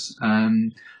was,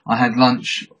 I had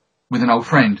lunch with an old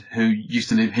friend who used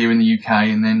to live here in the UK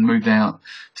and then moved out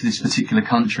to this particular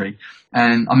country.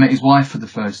 And I met his wife for the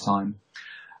first time.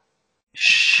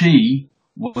 She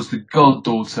was the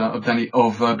goddaughter of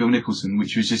Bill Nicholson,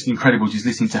 which was just incredible, just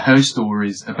listening to her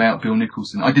stories about Bill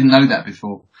Nicholson. I didn't know that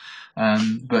before.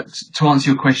 But to answer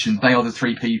your question, they are the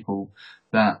three people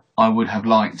that I would have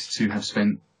liked to have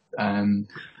spent an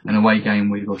away game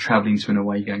with, or travelling to an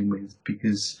away game with,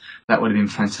 because that would have been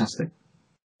fantastic.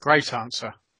 Great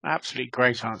answer. Absolutely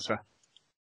great answer.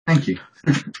 Thank you.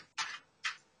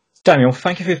 Daniel,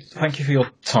 thank you for your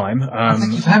time.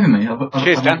 Thank you for having me.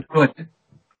 Cheers, Dan.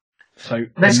 So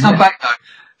let's come back though.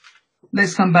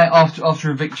 Let's come back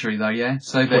after a victory though, yeah.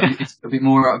 So that it's a bit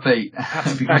more upbeat.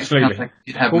 Absolutely.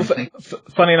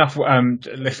 Funny enough,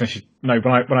 listeners should know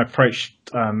when I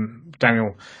approached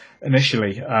Daniel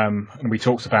initially, and we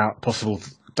talked about possible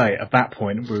date. At that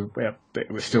point,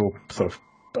 it was still sort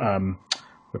of.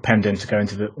 We're penned in to go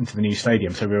into the new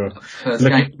stadium, so we were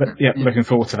looking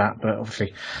forward to that. But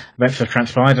obviously, events have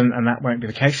transpired, and that won't be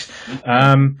the case.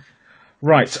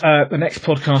 Right, the next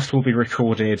podcast will be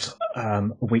recorded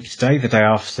a week today, the day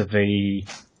after the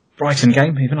Brighton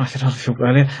game. Even I said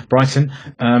earlier, Brighton.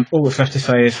 All that's left to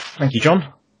say is thank you,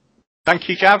 John. Thank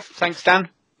you, Gav. Thanks, Dan.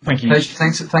 Thank you.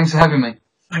 Thanks for having me.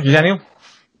 Thank you, Daniel.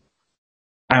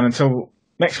 And until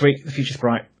next week, the future's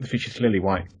bright, the future's lily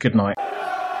white. Good night.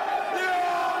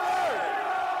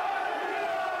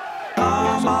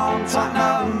 Come on,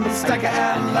 Tottenham, stick it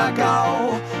in the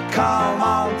goal. Come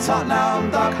on, Tottenham,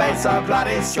 the beats are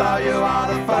bloody slow. You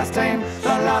are the first team,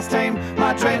 the last team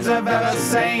my dreams have ever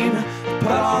seen.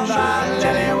 Put on that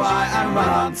lily white and run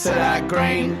on to that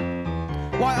green.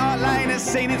 White Hart Lane has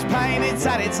seen its pain, it's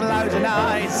had its loads of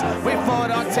nights. We fought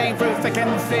our team through thick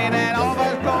and thin and all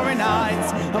those glory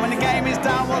nights. And when the game is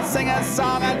done, we'll sing a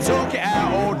song and talk it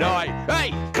out all night.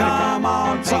 Hey! Come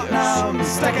on, Tottenham,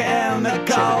 stick it in the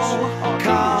goal.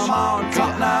 Come on,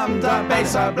 Tottenham, the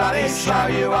beats are bloody slow.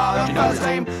 You are the first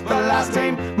team, the last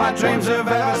team my dreams have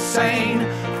ever seen.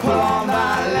 Pull on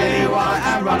that lily white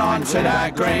and run on to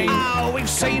that green. Oh, we've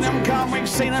seen them come, we've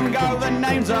seen them go, the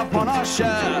names up on our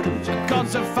shirt.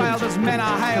 Gods have failed as men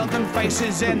are hailed and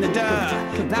faces in the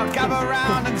dirt. Now gather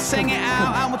round and sing it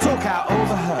out and we'll talk out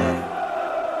over her.